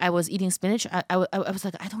 1 week. I was eating spinach. I was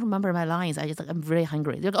like, I don't remember my lines. I just like, I'm very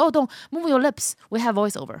hungry. They're like, oh, don't move your lips. We have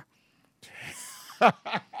voiceover.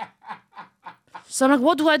 So I'm like,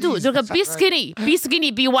 what do I do? They're like, be skinny,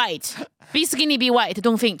 be white, be skinny, be white.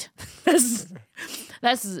 Don't faint.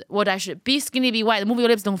 That's what I should be skinny, be white. Move your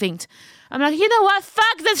lips, don't faint. I'm like, you know what?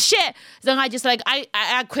 Fuck this shit. Then I just like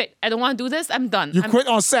I quit. I don't want to do this. I'm done. You quit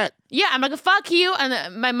on set. Yeah, I'm like, fuck you.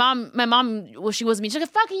 And my mom, well, she was me. She's like,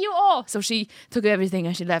 fuck you all. So she took everything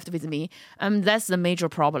and she left with me. That's the major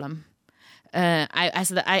problem. I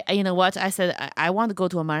said, you know what? I said, I want to go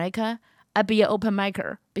to America. I'll be an open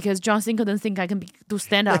micer because John Singleton think I can do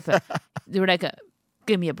stand up. They were like,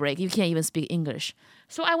 give me a break. You can't even speak English.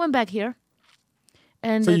 So I went back here.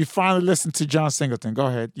 And So you finally listened to John Singleton. Go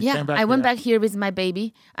ahead. You came back I went here. back here with my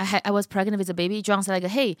baby. I was pregnant with a baby. John said,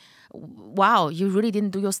 like, hey, wow, you really didn't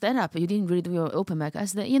do your stand-up. You didn't really do your open mic. I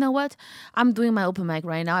said, you know what? I'm doing my open mic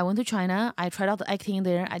right now. I went to China. I tried out the acting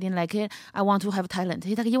there. I didn't like it. I want to have talent.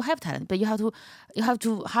 He's like, you have talent, but you have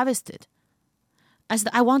to harvest it. I said,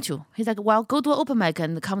 I want to. He's like, well, go to an open mic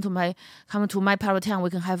and come to my part of town. We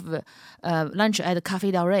can have lunch at Cafe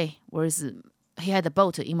Del Rey, whereas he had a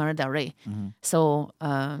boat in Marina Del Rey. Mm-hmm. So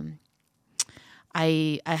I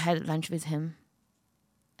had lunch with him,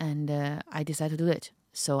 and I decided to do it.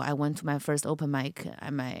 So I went to my first open mic.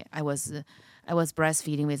 I was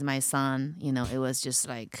breastfeeding with my son. You know, it was just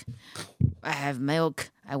like I have milk.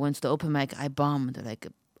 I went to the open mic. I bombed. Like,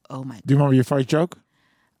 oh my! Do you remember your first joke?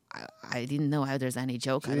 I didn't know there's any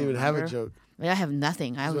joke. You didn't even have a joke. I have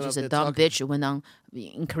nothing. I was went just up a there dumb talking. bitch. Went on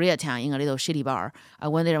in Koreatown in a little shitty bar. I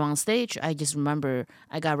went there on stage. I just remember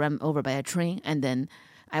I got run over by a train, and then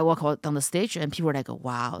I walk out down the stage, and people were like,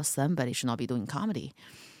 "Wow, somebody should not be doing comedy."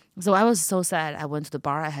 So I was so sad. I went to the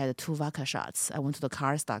bar. I had 2 vodka shots. I went to the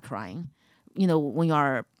car, start crying. You know, when you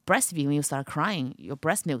are breastfeeding, when you start crying, your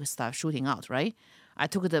breast milk starts shooting out, right? I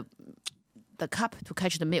took the cup to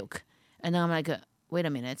catch the milk, and then I'm like, wait a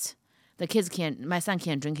minute. My son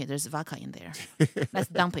can't drink it. There's vodka in there. Let's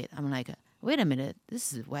dump it. I'm like, wait a minute.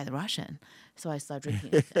 This is White Russian. So I start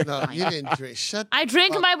drinking it. No, you didn't drink. Shut I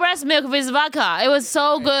drink my breast milk with vodka. It was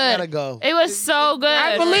so good. gotta go. It was so good.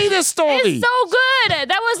 I believe this story. It's so good.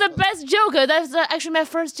 That was the best joke. That's actually my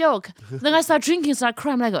first joke. Then I start drinking, start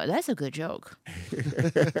crying. I'm like, oh, that's a good joke.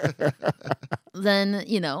 Then,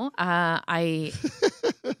 you know, I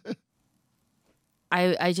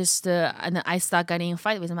just and I start getting in a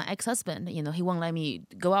fight with my ex-husband. You know, he won't let me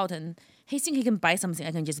go out, and he think he can buy something.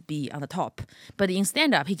 I can just be on the top. But in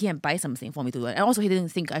stand-up, he can't buy something for me to do it. And also, he didn't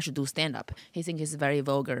think I should do stand-up. He think it's very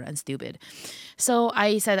vulgar and stupid. So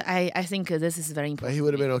I said, I think this is very But important. he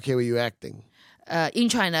would have been okay with you acting. In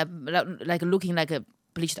China, like looking like a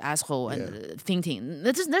bleached asshole and fainting.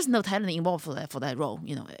 There's no talent involved for that role.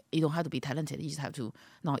 You know, you don't have to be talented. You just have to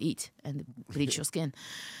not eat and bleach your skin.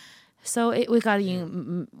 So we got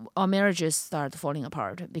in. Our marriages start falling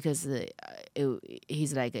apart because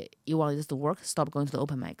he's like, "You want this to work? Stop going to the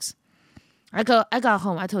open mics." I got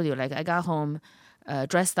home. I told you, like, I got home,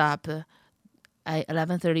 dressed up at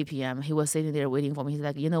 11:30 p.m. He was sitting there waiting for me. He's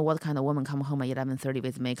like, "You know what kind of woman come home at 11:30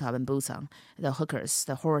 with makeup and boots on? The hookers,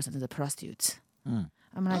 the whores, and the prostitutes."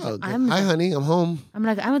 I'm like, Oh, I'm hi, honey. I'm home. I'm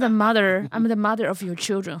the mother. I'm the mother of your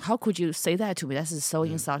children. How could you say that to me? That's so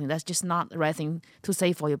insulting. That's just not the right thing to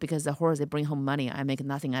say for you because the whores, they bring home money. I make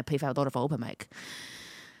nothing. I pay $5 for open mic.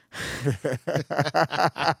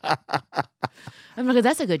 I'm like,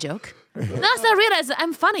 that's a good joke. Now I realize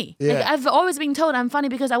I'm funny. Like, Yeah. I've always been told I'm funny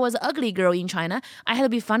because I was an ugly girl in China. I had to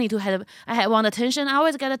be funny I had want attention. I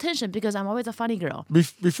always get attention because I'm always a funny girl.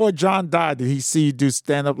 Before John died, did he see you do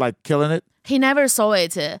stand up like killing it? He never saw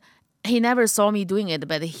it. He never saw me doing it,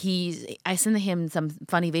 but I sent him some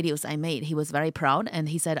funny videos I made. He was very proud, and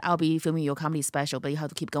he said, "I'll be filming your comedy special, but you have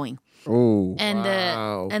to keep going." Oh, And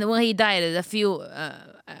Wow. and when he died,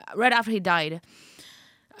 right after he died,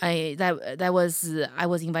 I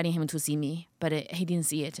was inviting him to see me, but he didn't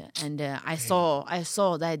see it. And I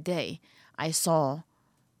saw that day. I saw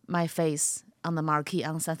my face on the marquee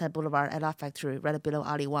on Sunset Boulevard at Laugh Factory, right below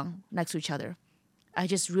Ali Wang, next to each other. I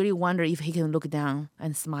just really wonder if he can look down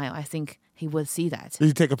and smile. I think he would see that. did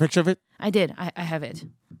you take a picture of it? I did. I have it.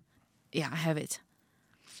 Yeah, I have it.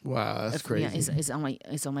 Wow, that's crazy. Yeah, it's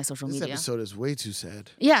on my social This media. episode is way too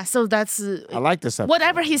sad. Yeah, so that's I like this episode.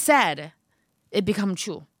 whatever he said, it become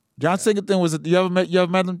true. John Singleton was it? You ever met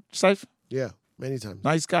him, Saif? Yeah, many times.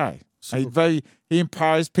 Nice guy. He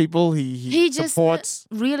empowers people. He just supports.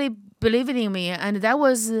 really believed in me, and that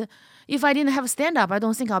was if I didn't have stand up, I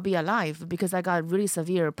don't think I'll be alive because I got really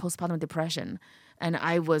severe postpartum depression, and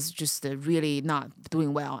I was just really not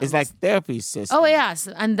doing well. It's like therapy system. Oh yes,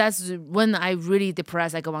 and that's when I really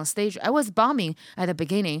depressed. I go on stage. I was bombing at the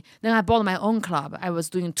beginning. Then I bought my own club. I was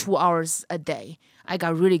doing 2 hours a day. I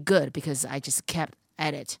got really good because I just kept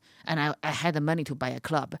at it, and I had the money to buy a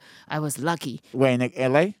club. I was lucky. Where in like,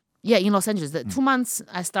 L.A.? Yeah, in Los Angeles. The 2 months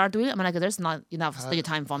I started doing it, I'm like, there's not enough stage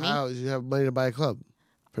time for me. How did you have money to buy a club?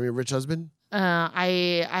 From your rich husband?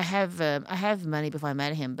 I have money before I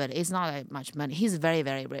met him, but it's not that much money. He's very,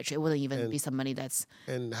 very rich. It wouldn't even be some money that's.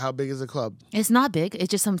 And how big is the club? It's not big. It's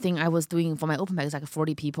just something I was doing for my open mic. It's like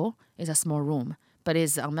 40 people. It's a small room, but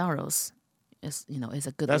it's on Melrose. It's it's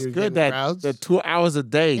a good. That's You're good. getting That crowds? the 2 hours a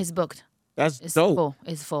day. It's booked. That's It's dope. full.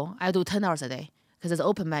 It's full. I do 10 hours a day because it's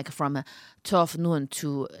open mic from 12 noon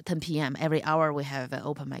to 10 p.m. Every hour we have an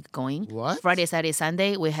open mic going. What? Friday, Saturday,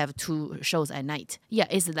 Sunday we have 2 shows at night. Yeah,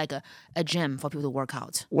 it's like a gym for people to work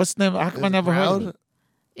out. What's the name? How come I Is never heard of crowd? it?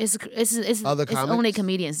 It's Other it's only comics?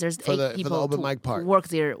 comedians. There's For 8 the people open who mic part. work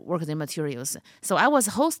their materials. So I was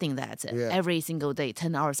hosting that Yeah. every single day,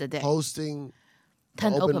 10 hours a day. Hosting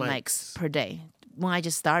 10 open open mics. mics per day. When I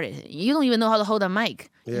just started, you don't even know how to hold a mic.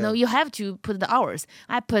 Yeah. You have to put the hours.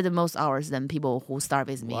 I put the most hours than people who start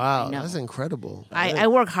with me. Wow, I know. that's incredible. I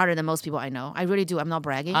work harder than most people I know. I really do. I'm not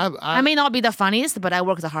bragging. I- I may not be the funniest, but I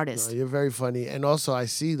work the hardest. You're very funny. And also I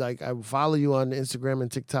see like I follow you on Instagram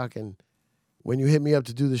and TikTok, and when you hit me up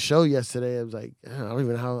to do the show yesterday, I was like, I don't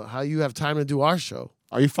even know how you have time to do our show.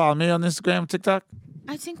 Are you following me on Instagram, TikTok?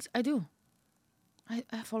 I think I do.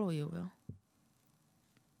 I follow you, Will.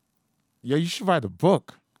 Yeah, you should write a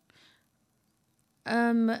book.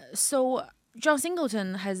 So John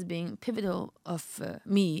Singleton has been pivotal of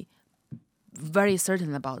me very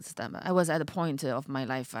certain about them. I was at a point of my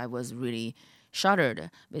life I was really shattered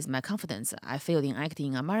with my confidence. I failed in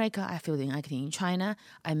acting in America. I failed in acting in China.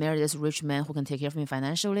 I married this rich man who can take care of me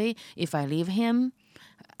financially. If I leave him,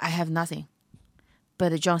 I have nothing.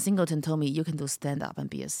 But John Singleton told me you can do stand up and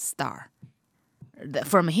be a star.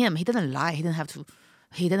 From him, he didn't lie. He didn't have to.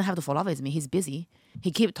 He didn't have to follow up with me. He's busy.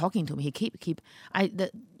 He keep talking to me. He keep.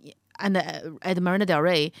 At Marina Del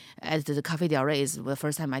Rey, at the Cafe Del Rey is the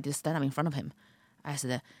first time I did stand up in front of him. I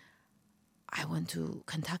said, I went to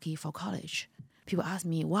Kentucky for college. People ask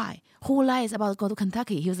me why. Who lies about go to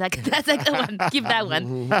Kentucky? He was like, that's a good one. Keep that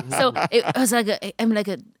one. So it was like, I'm like,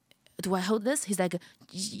 do I hold this? He's like,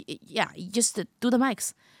 yeah, just do the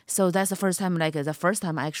mics. So that's the first time, the first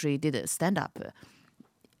time I actually did a stand up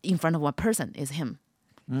in front of one person is him.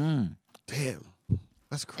 Damn.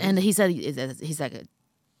 That's crazy. And he said, he's like,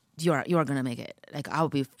 you are gonna make it. Like I'll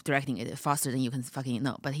be directing it faster than you can fucking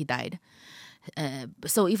know. But he died.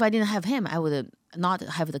 So if I didn't have him, I would not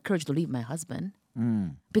have the courage to leave my husband.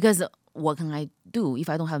 Because what can I do if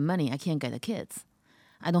I don't have money? I can't get the kids.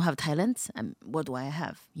 I don't have talent. What do I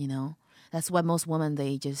have? That's why most women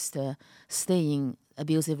they just stay in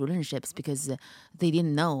abusive relationships because they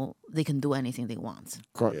didn't know they can do anything they want.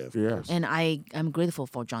 Yeah. And I'm grateful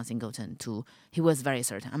for John Singleton too. He was very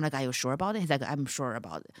certain. I'm like, are you sure about it? He's like, I'm sure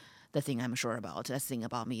about the thing I'm sure about. The thing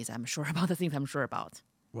about me is I'm sure about the things I'm sure about.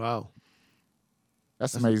 Wow.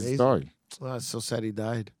 That's an amazing story. Well, it's so sad he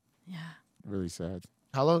died. Yeah. Really sad.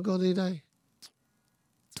 How long ago did he die?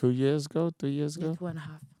 2 years ago, 3 years Yeah, ago. 2.5.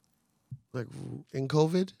 Like in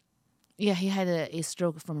COVID? Yeah, he had a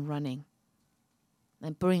stroke from running.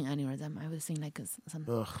 Like brain aneurysm. I was saying like some.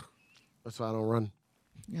 Ugh. That's why I don't run.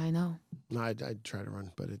 Yeah, I know. No, I try to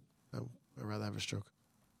run, but I'd rather have a stroke.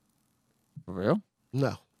 For real?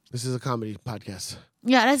 No. This is a comedy podcast.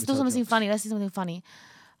 Yeah, let's do tell something jokes. funny. Let's do something funny.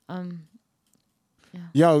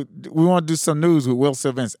 Yo, we want to do some news with Will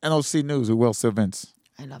Sylvans. NOC News with Will Sylvans.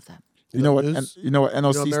 I love that. You know what? News? You know what NOC You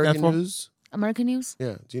know stands American for? news? American news.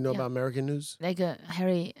 Yeah. Do you know Yeah. about American news? Like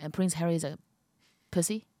Prince Harry is a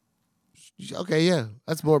pussy. Okay, yeah.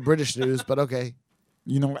 That's more British news, but okay.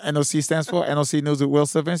 You know what NOC stands for? NOC News with Will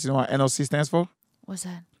Sylvans. You know what NOC stands for? What's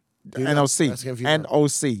that? you know? NOC. Asking if you know.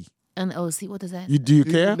 NOC. NOC. What is that? Do you Do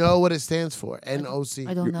care? you know what it stands for? NOC.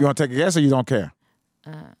 I don't You know. want to take a guess or you don't care?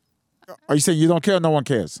 Are you saying you don't care or no one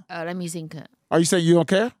cares? Let me think. Are you saying you don't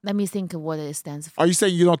care? Let me think what it stands for. Are you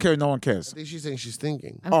saying you don't care or no one I cares? think she's saying she's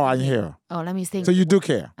thinking. Oh, I didn't hear her. Oh, let me think. So you do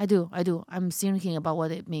care. I do. I'm thinking about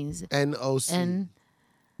what it means. NOC. And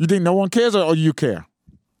You think no one cares or you care?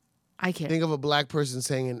 I care. Think of a black person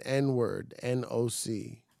saying an N word.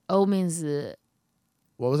 NOC. O means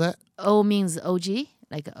What was that? O means OG,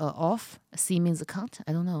 like off. C means cunt.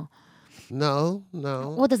 I don't know. No.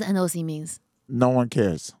 What does NOC means? No one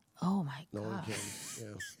cares. Oh my No one god. can.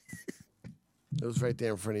 Yeah. It was right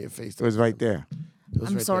there in front of your face. It was right there. It was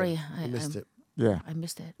I'm right sorry. there. You missed it. Yeah. I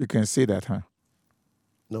missed it. You couldn't see that, huh?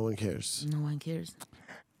 No one cares. No one cares.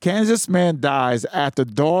 Kansas man dies after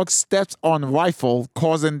dog steps on rifle,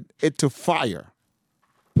 causing it to fire.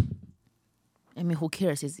 I mean, who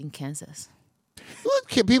cares? It's in Kansas.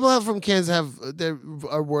 Look, people from Kansas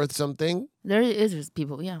are worth something. There is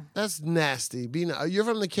people. Yeah. That's nasty. You're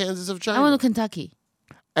from the Kansas of I China. went to Kentucky.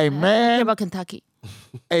 A I care man about Kentucky.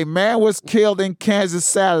 was killed in Kansas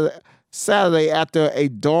Saturday after a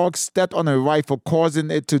dog stepped on a rifle,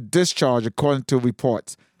 causing it to discharge, according to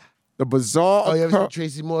reports. The bizarre. Oh, you ever seen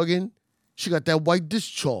Tracy Morgan? She got that white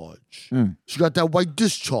discharge. She got that white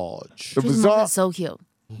discharge. The Tracy bizarre. Morgan's so cute.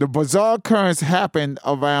 The bizarre occurrence happened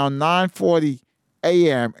around 9:40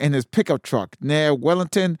 a.m. in his pickup truck near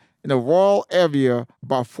Wellington in a rural area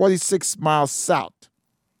about 46 miles south.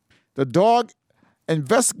 The dog,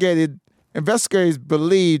 investigators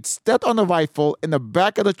believed, stepped on the rifle in the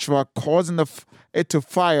back of the truck, causing it to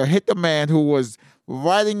fire, hit the man who was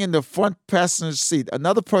riding in the front passenger seat.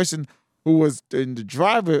 Another person who was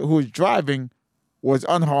driving was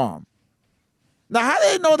unharmed. Now, how do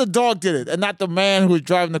they know the dog did it and not the man who was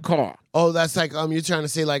driving the car? Oh, that's like you're trying to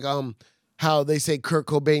say like how they say Kurt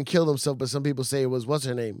Cobain killed himself, but some people say it was what's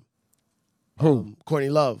her name? Who? Courtney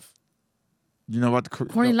Love. You know what?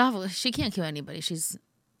 Courtney Love, she can't kill anybody. She's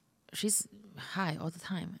high all the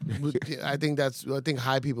time. I think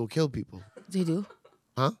high people kill people. They do?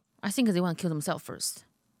 Huh? I think they want to kill themselves first.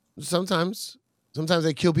 Sometimes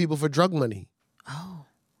they kill people for drug money. Oh.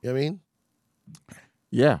 You know what I mean?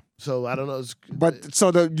 Yeah. So I don't know. But so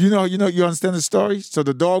you understand the story? So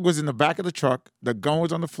the dog was in the back of the truck, the gun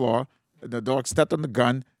was on the floor, and the dog stepped on the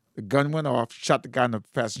gun went off, shot the guy in the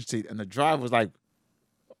passenger seat, and the driver was like,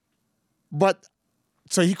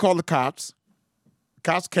 so he called the cops.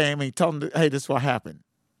 Cops came and he told them, hey, this is what happened.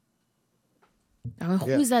 I mean, who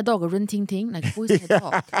is that dog? A Rin Tin Tin? Like, who is that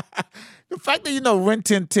dog? The fact that you know Rin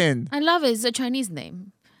Tin Tin. I love it. It's a Chinese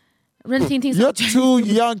name. Rin Tin Tin. You're too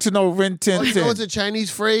young to know Rin Tin You know Tin. it's a Chinese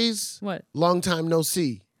phrase? What? Long time no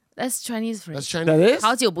see. That's Chinese phrase. That's Chinese. That is?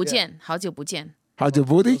 好久不见,好久不见,好久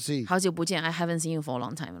不见? No see. 好久不见. I haven't seen you for a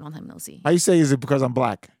long time no see. How you say is it because I'm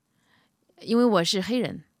black? 因为我是黑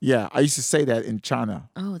人. Yeah, I used to say that in China.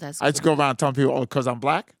 Oh, that's I used to go around telling people, because I'm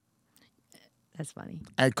black? That's funny.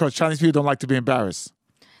 And because Chinese people don't like to be embarrassed.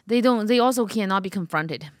 They also cannot be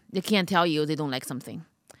confronted. They can't tell you they don't like something.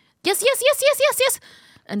 Yes.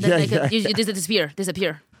 And then you disappear.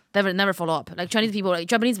 Never follow up. Like Chinese people, like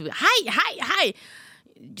Japanese people, hi.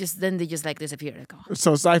 Then they just like disappear. Like, oh.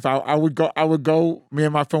 So Cypher, I would go, me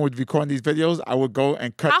and my friend would be recording these videos, I would go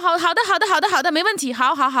and cut. 好的,没问题,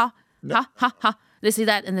好. They say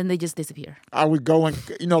that and then they just disappear. I would go and,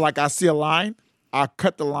 like I see a line, I'll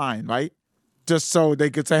cut the line, right? Just so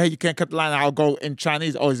they could say, hey, you can't cut the line. I'll go in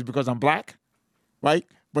Chinese, oh, is it because I'm black? Right?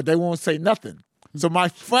 But they won't say nothing. So my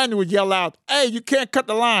friend would yell out, hey, you can't cut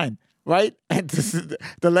the line, right? And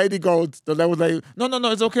the lady goes,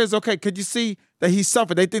 no, it's okay. Could you see that he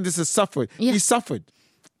suffered? They think this is suffered. Yeah. He suffered,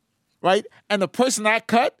 right? And the person I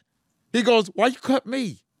cut, he goes, why you cut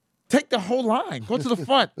me? Take the whole line. Go to the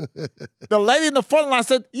front. The lady in the front line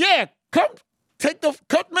said, yeah, cut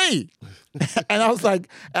me. And I was like,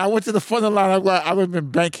 I went to the front of the line. I would have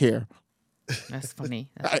been bank here. That's funny.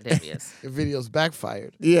 That's hilarious. The video's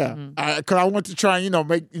backfired. Yeah, because I want to try and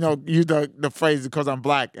make use the phrase because I'm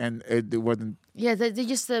black, and it wasn't. Yeah, they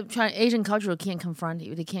just Asian culture can't confront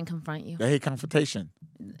you. They can't confront you. They hate confrontation.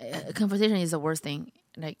 Confrontation is the worst thing.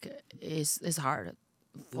 Like it's hard,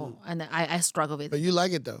 and I struggle with But it. you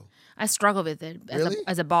like it though. I struggle with it Really?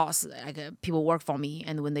 as a boss. Like people work for me,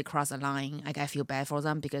 and when they cross a line, like I feel bad for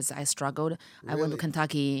them because I struggled. I went to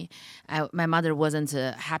Kentucky. My mother wasn't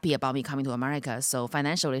happy about me coming to America, so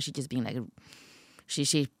financially she just being like,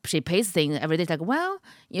 she pays things every day. Like, well,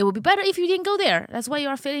 it would be better if you didn't go there. That's why you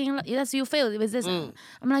are feeling. That's you failed with this. I'm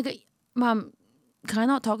like, Mom, can I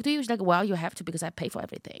not talk to you? She's like, well, you have to because I pay for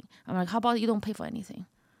everything. I'm like, how about you don't pay for anything?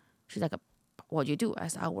 She's like, what do you do? I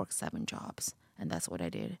said, I work 7 jobs, and that's what I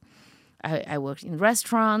did. I worked in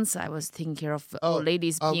restaurants. I was taking care of old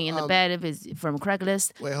ladies being in the bed from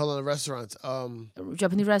Craigslist. Wait, hold on. The restaurants.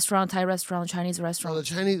 Japanese restaurant, Thai restaurant, Chinese No, restaurant. the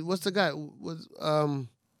Chinese. What's the guy? Was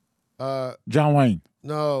John Wayne,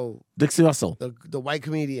 no, Dixie Russell, the white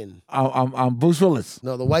comedian. Bruce Willis,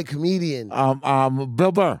 No, the white comedian.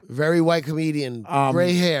 Bill Burr, Very white comedian.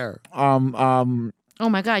 Gray hair. Oh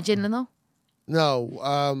my God, Jay Leno?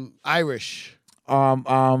 No, Irish. Louis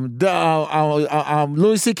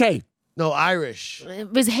C.K. No, Irish.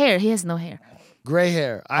 With hair, he has no hair. Gray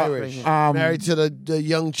hair. Irish. Married to the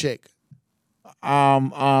young chick.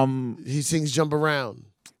 He sings "Jump Around."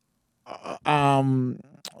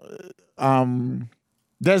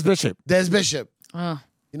 Des Bishop. Des Bishop. Oh,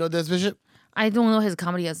 You know Des Bishop? I don't know his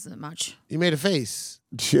comedy as much. He made a face.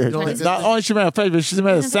 Shit. don't like Not that- only she made a face, but she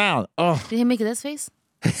made a sound. Oh, Did he make this face?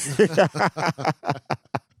 Did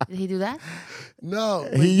he do that? No,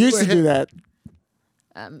 he used to do that.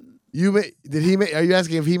 You made? Did he make? Are you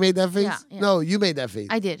asking if he made that face? Yeah. No, you made that face.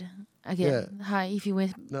 I did. Again, hi, if you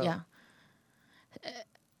went, No. yeah.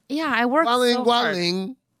 Yeah, I worked Gualing, so hard.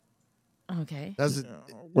 Gualing. Okay. That's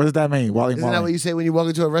What does that mean? Wally isn't that what you say when you walk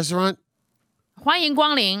into a restaurant? 欢迎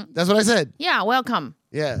光临. That's what I said. Yeah, welcome.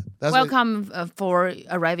 Yeah, that's what, Welcome for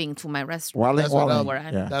arriving to my restaurant. Wally, That's what Wally. where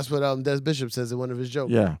I- Yeah. that's what Des Bishop says in one of his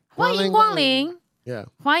jokes. Yeah. 欢迎光临. Yeah.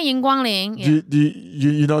 欢迎光临. Yeah.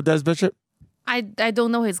 You know Des Bishop? I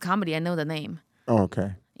don't know his comedy. I know the name. Oh,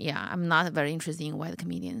 okay. Yeah, I'm not very interested in white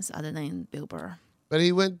comedians other than Bill Burr. But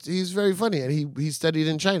he's very funny, and he studied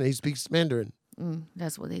in China. He speaks Mandarin.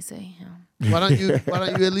 That's what they say. Yeah. Why don't you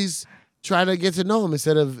at least try to get to know him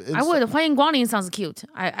instead of I would. 欢迎光临 sounds cute.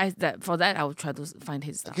 For that I would try to find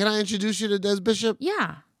his stuff. Can I introduce you to Des Bishop?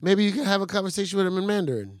 Yeah. Maybe you can have a conversation with him in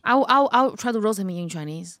Mandarin. I'll try to roast him in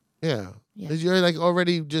Chinese. Yeah. Yeah. 'Cause you're like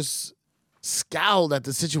already just scowled at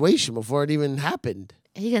the situation before it even happened.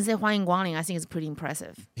 He can say 欢迎光临. I think it's pretty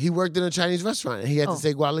impressive. He worked in a Chinese restaurant and he had Oh. to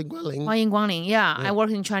say gualing gualing. 欢迎光临. Yeah, I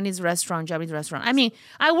worked in Chinese restaurant, Japanese restaurant. I mean,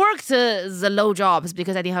 I worked the low jobs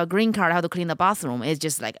because I didn't have a green card. I had to clean the bathroom. It's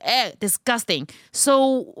just like, disgusting.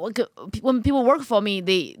 So when people work for me,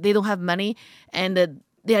 they don't have money and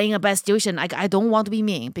they are in a bad situation. Like, I don't want to be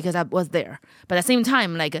mean because I was there. But at the same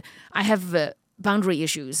time, like, I have boundary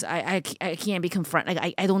issues. I can't be confronted.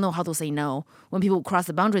 Like, I don't know how to say no. When people cross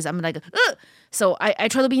the boundaries, I'm like, ugh. So I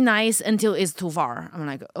try to be nice until it's too far. I'm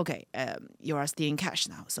like, okay, you are stealing cash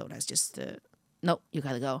now. So let's just, no, you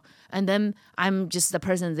gotta go. And then I'm just the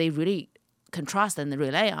person they really can trust and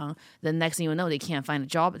rely on. The next thing you know, they can't find a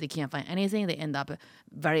job. They can't find anything. They end up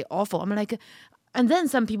very awful. I'm like, and then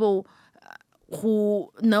some people who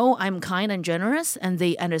know I'm kind and generous and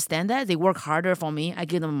they understand that, they work harder for me, I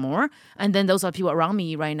give them more. And then those are people around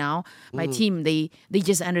me right now, my team, they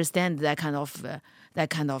just understand that kind of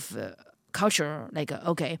culture. Like,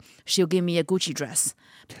 okay, she'll give me a Gucci dress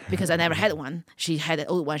because I never had one. She had an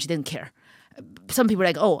old one, she didn't care. Some people are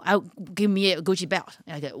like, oh, I'll give me a Gucci belt.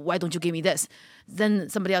 Like, why don't you give me this? Then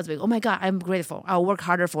somebody else will be like, oh my God, I'm grateful. I'll work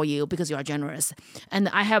harder for you because you are generous. And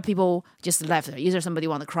I have people just left. Either somebody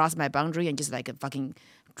want to cross my boundary and just like fucking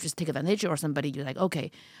just take advantage, or somebody you're like,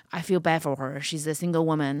 okay, I feel bad for her. She's a single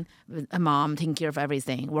woman, a mom, taking care of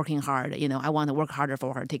everything, working hard. You know, I want to work harder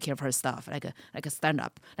for her, take care of her stuff, like a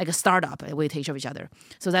stand-up, like a startup. We take care of each other.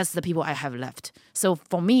 So that's the people I have left. So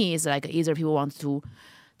for me, it's like either people want to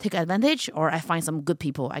take advantage, or I find some good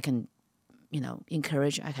people I can,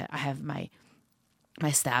 encourage. I have my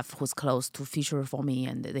staff who's close to feature for me,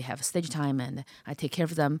 and they have stage time, and I take care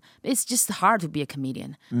of them. It's just hard to be a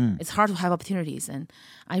comedian. It's hard to have opportunities, and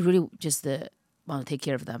I really just want to take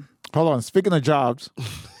care of them. Hold on. Speaking of jobs,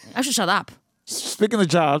 I should shut up.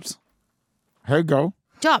 here you go.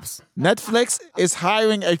 Jobs. Netflix is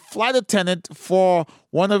hiring a flight attendant for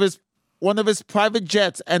one of its private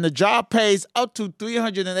jets, and the job pays up to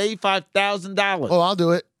 $385,000. Oh, I'll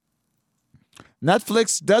do it.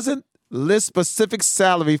 Netflix doesn't list specific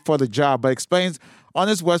salary for the job, but explains on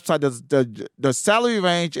its website that the salary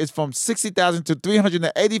range is from $60,000 to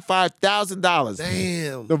 $385,000.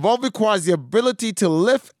 Damn. The role requires the ability to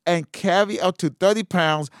lift and carry up to 30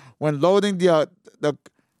 pounds when loading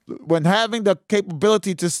when having the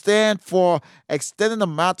capability to stand for extended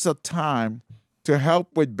amounts of time to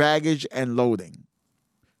help with baggage and loading.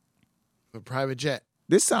 A private jet.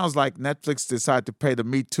 This sounds like Netflix decided to pay the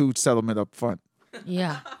Me Too settlement up front.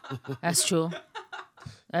 Yeah, that's true.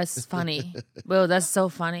 That's funny. Well, that's so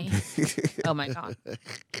funny. Oh my God.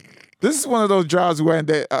 This is one of those jobs where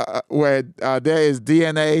there is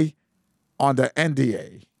DNA on the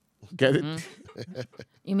NDA. Get it?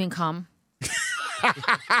 You mean cum?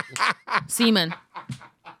 Semen.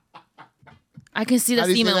 I can see the How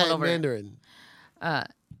do you say semen that all in over. Mandarin?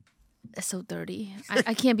 It's so dirty.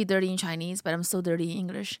 I can't be dirty in Chinese, but I'm so dirty in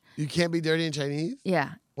English. You can't be dirty in Chinese?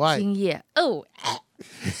 Yeah. Why? 敬业. Oh. I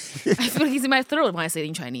feel like it's in my throat when I say it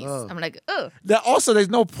in Chinese. I'm like, oh. There's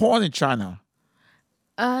no porn in China.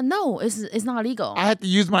 No, it's not legal. I had to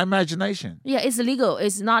use my imagination. Yeah, it's illegal.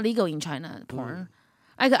 It's not legal in China, porn.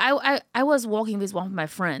 I was walking with one of my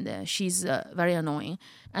friends. She's very annoying.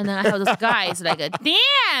 And then I have this guy. It's like,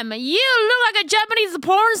 damn, you look like a Japanese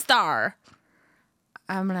porn star.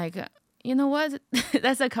 I'm like, you know what?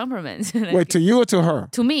 That's a compliment. Like, Wait, to you or to her?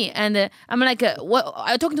 to me. And I'm like, what?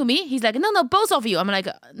 Are you talking to me? He's like, no, both of you. I'm like,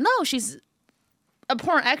 no, she's a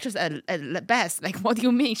porn actress at best. Like, what do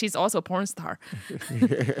you mean? She's also a porn star.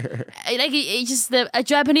 Like, it's just a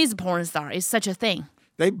Japanese porn star is such a thing.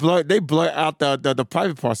 They blur out the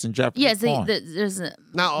private parts in Japanese Yes, porn. there's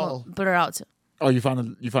Not all. blur out. Oh, you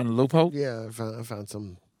found a loophole? Yeah, I found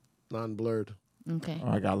some non-blurred. Okay. Oh,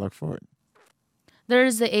 I gotta look for it.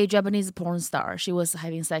 There's a Japanese porn star. She was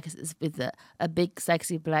having sex with a big,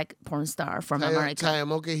 sexy black porn star from America.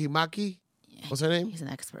 Tayamoke Himaki? What's her name? He's an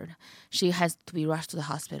expert. She has to be rushed to the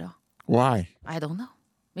hospital. Why? I don't know.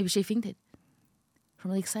 Maybe she fainted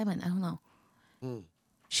from the excitement. I don't know.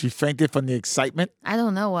 She fainted from the excitement? I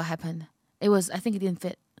don't know what happened. I think it didn't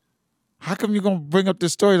fit. How come you're going to bring up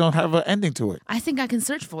this story don't have an ending to it? I think I can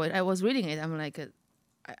search for it. I was reading it. I'm like,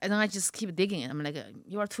 and I just keep digging it. I'm like,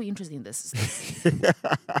 you are too interested in this.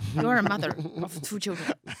 You are a mother of 2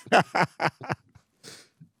 children.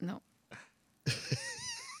 No.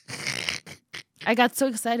 I got so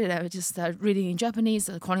excited. I just started reading in Japanese,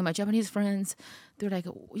 calling my Japanese friends. They're like,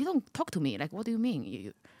 you don't talk to me. Like, what do you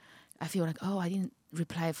mean? I feel like, I didn't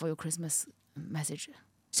reply for your Christmas message.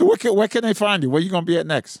 So where can they find you? Where you going to be at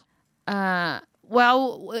next?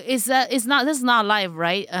 Well, this is not live,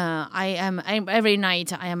 right? I'm every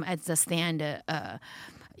night I am at the stand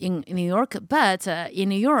in New York, but in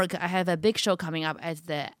New York I have a big show coming up at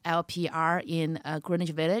the LPR in Greenwich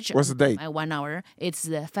Village. What's the date? 1 hour. It's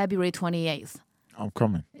February 28th. I'm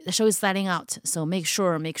coming. The show is selling out, so make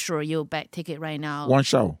sure you buy ticket right now. One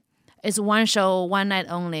show. It's one show, one night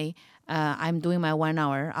only. I'm doing my 1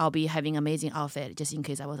 hour. I'll be having amazing outfit just in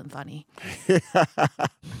case I wasn't funny.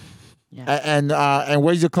 Yeah. And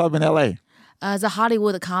where's your club in LA? The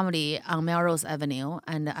Hollywood Comedy on Melrose Avenue,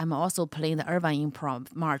 and I'm also playing the Irvine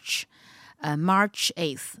Improv March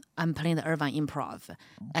 8th. I'm playing the Irvine Improv,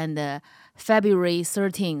 and February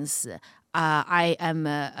 13th, I am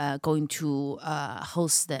going to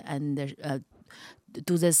host and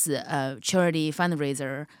do this charity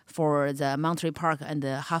fundraiser for the Monterey Park and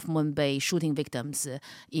the Half Moon Bay shooting victims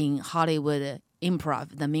in Hollywood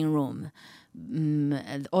Improv, the main room.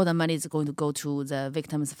 And all the money is going to go to the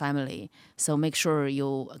victim's family. So make sure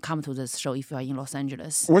you come to this show if you are in Los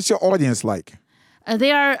Angeles. What's your audience like?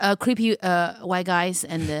 They are creepy white guys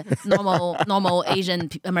and normal Asian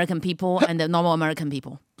American people and normal American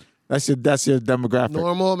people. That's your demographic.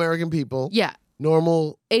 Normal American people. Yeah.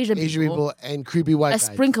 Normal Asian people and creepy white guys.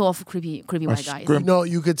 A sprinkle of creepy white guys. No,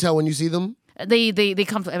 you could tell when you see them. They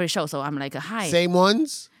come to every show, so I'm like, hi. Same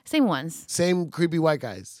ones? Same ones. Same creepy white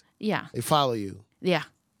guys. Yeah. They follow you. Yeah.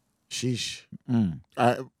 Sheesh.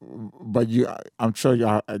 But I'm sure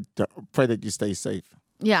you pray that you stay safe.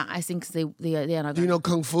 Yeah, I think they are not. Do you know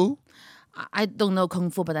Kung Fu? I don't know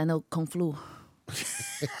Kung Fu, but I know Kung Flu.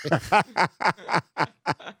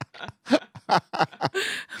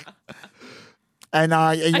 And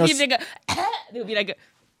they'll be like,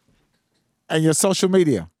 and your social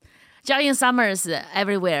media. Jiayin Summers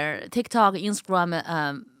everywhere. TikTok,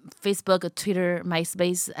 Instagram, Facebook, Twitter,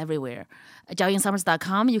 MySpace, everywhere.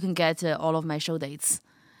 JiaYingSummers.com. You can get all of my show dates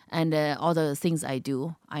and all the things I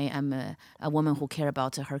do. I am a woman who cares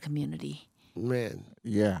about her community. Man.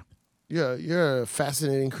 Yeah. You're a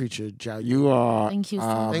fascinating creature, Jiao. You are. Thank you so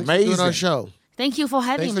much. Thanks for doing our show. Thank you for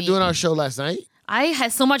having me. Thanks for doing our show last night. I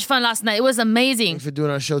had so much fun last night. It was amazing. Thanks for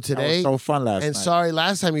doing our show today. That was so fun last night. And sorry,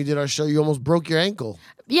 last time you did our show, you almost broke your ankle.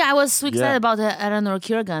 Yeah, I was so excited about Eleanor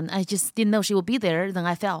Kerrigan. I just didn't know she would be there. Then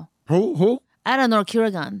I fell. Who? Eleanor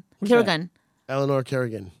Kerrigan. Eleanor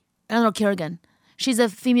Kerrigan. Eleanor Kerrigan. She's a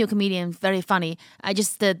female comedian, very funny. I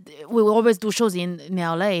just, we always do shows in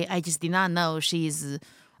LA. I just did not know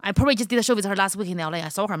I probably just did a show with her last week in LA. I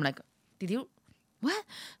saw her. I'm like, did you? What?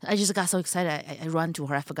 I just got so excited. I ran to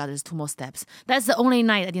her. I forgot there's 2 more steps. That's the only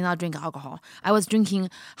night I did not drink alcohol. I was drinking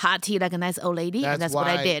hot tea like a nice old lady. That's what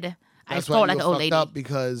I did. I felt like an old lady. Up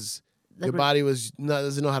because your body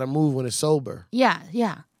doesn't know how to move when it's sober. Yeah.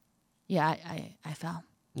 I fell.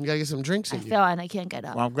 You gotta get some drinks in you. I fell and I can't get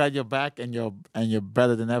up. Well, I'm glad you're back and you're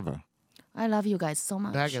better than ever. I love you guys so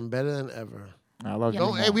much. Back and better than ever. I love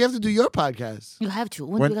you. Hey, we have to do your podcast. You have to.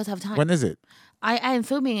 When do you guys have time? When is it? I am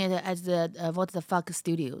filming it at the What the Fuck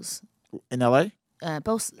Studios. In LA?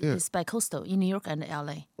 Both is by Coastal in New York and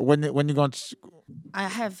LA. When you going to? I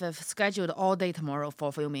have scheduled all day tomorrow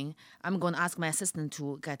for filming. I'm going to ask my assistant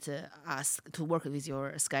to get us to work with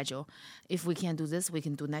your schedule. If we can't do this, we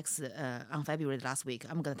can do next on February last week.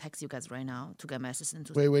 I'm going to text you guys right now to get my assistant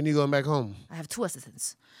to. Wait, when are you going back home? I have 2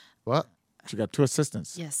 assistants. What? She got 2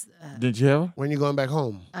 assistants. Yes. Did you hear her? When are you going back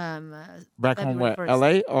home? Back February home where? 1st.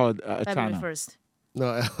 LA or February China? 1st.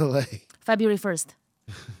 No, LA. February 1st.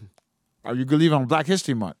 Are you leaving on Black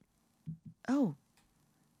History Month? Oh.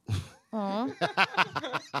 Aw.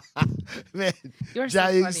 Man, You're so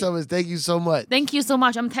Jiayin funny. Summers, thank you so much. Thank you so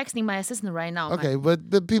much. I'm texting my assistant right now. Okay,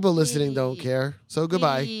 but the people listening don't care. So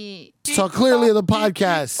goodbye. Hey. Talk Clearly of the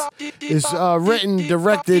podcast is written,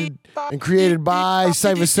 directed, and created by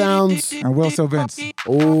Cypher Sounds. And Will Sylvince.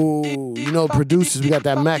 Oh, producers. We got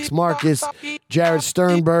that Max Marcus, Jared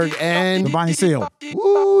Sternberg, and Bonnie Seal.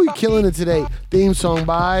 woo, you're killing it today. Theme song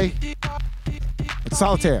by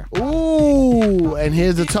Solitaire. ooh, and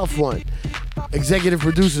here's the tough one. Executive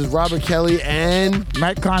producers Robert Kelly and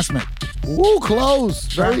Matt Consmith. Ooh, close.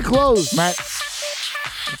 Very close.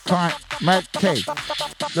 Matt K.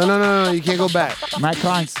 No. You can't go back. Matt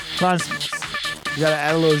Klein's. You gotta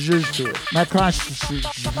add a little zhuzh to it. Matt Klein's.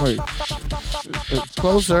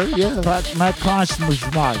 Closer, yeah. Matt Klein's.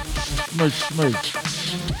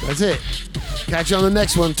 That's it. Catch you on the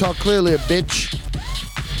next one. Talk clearly, bitch.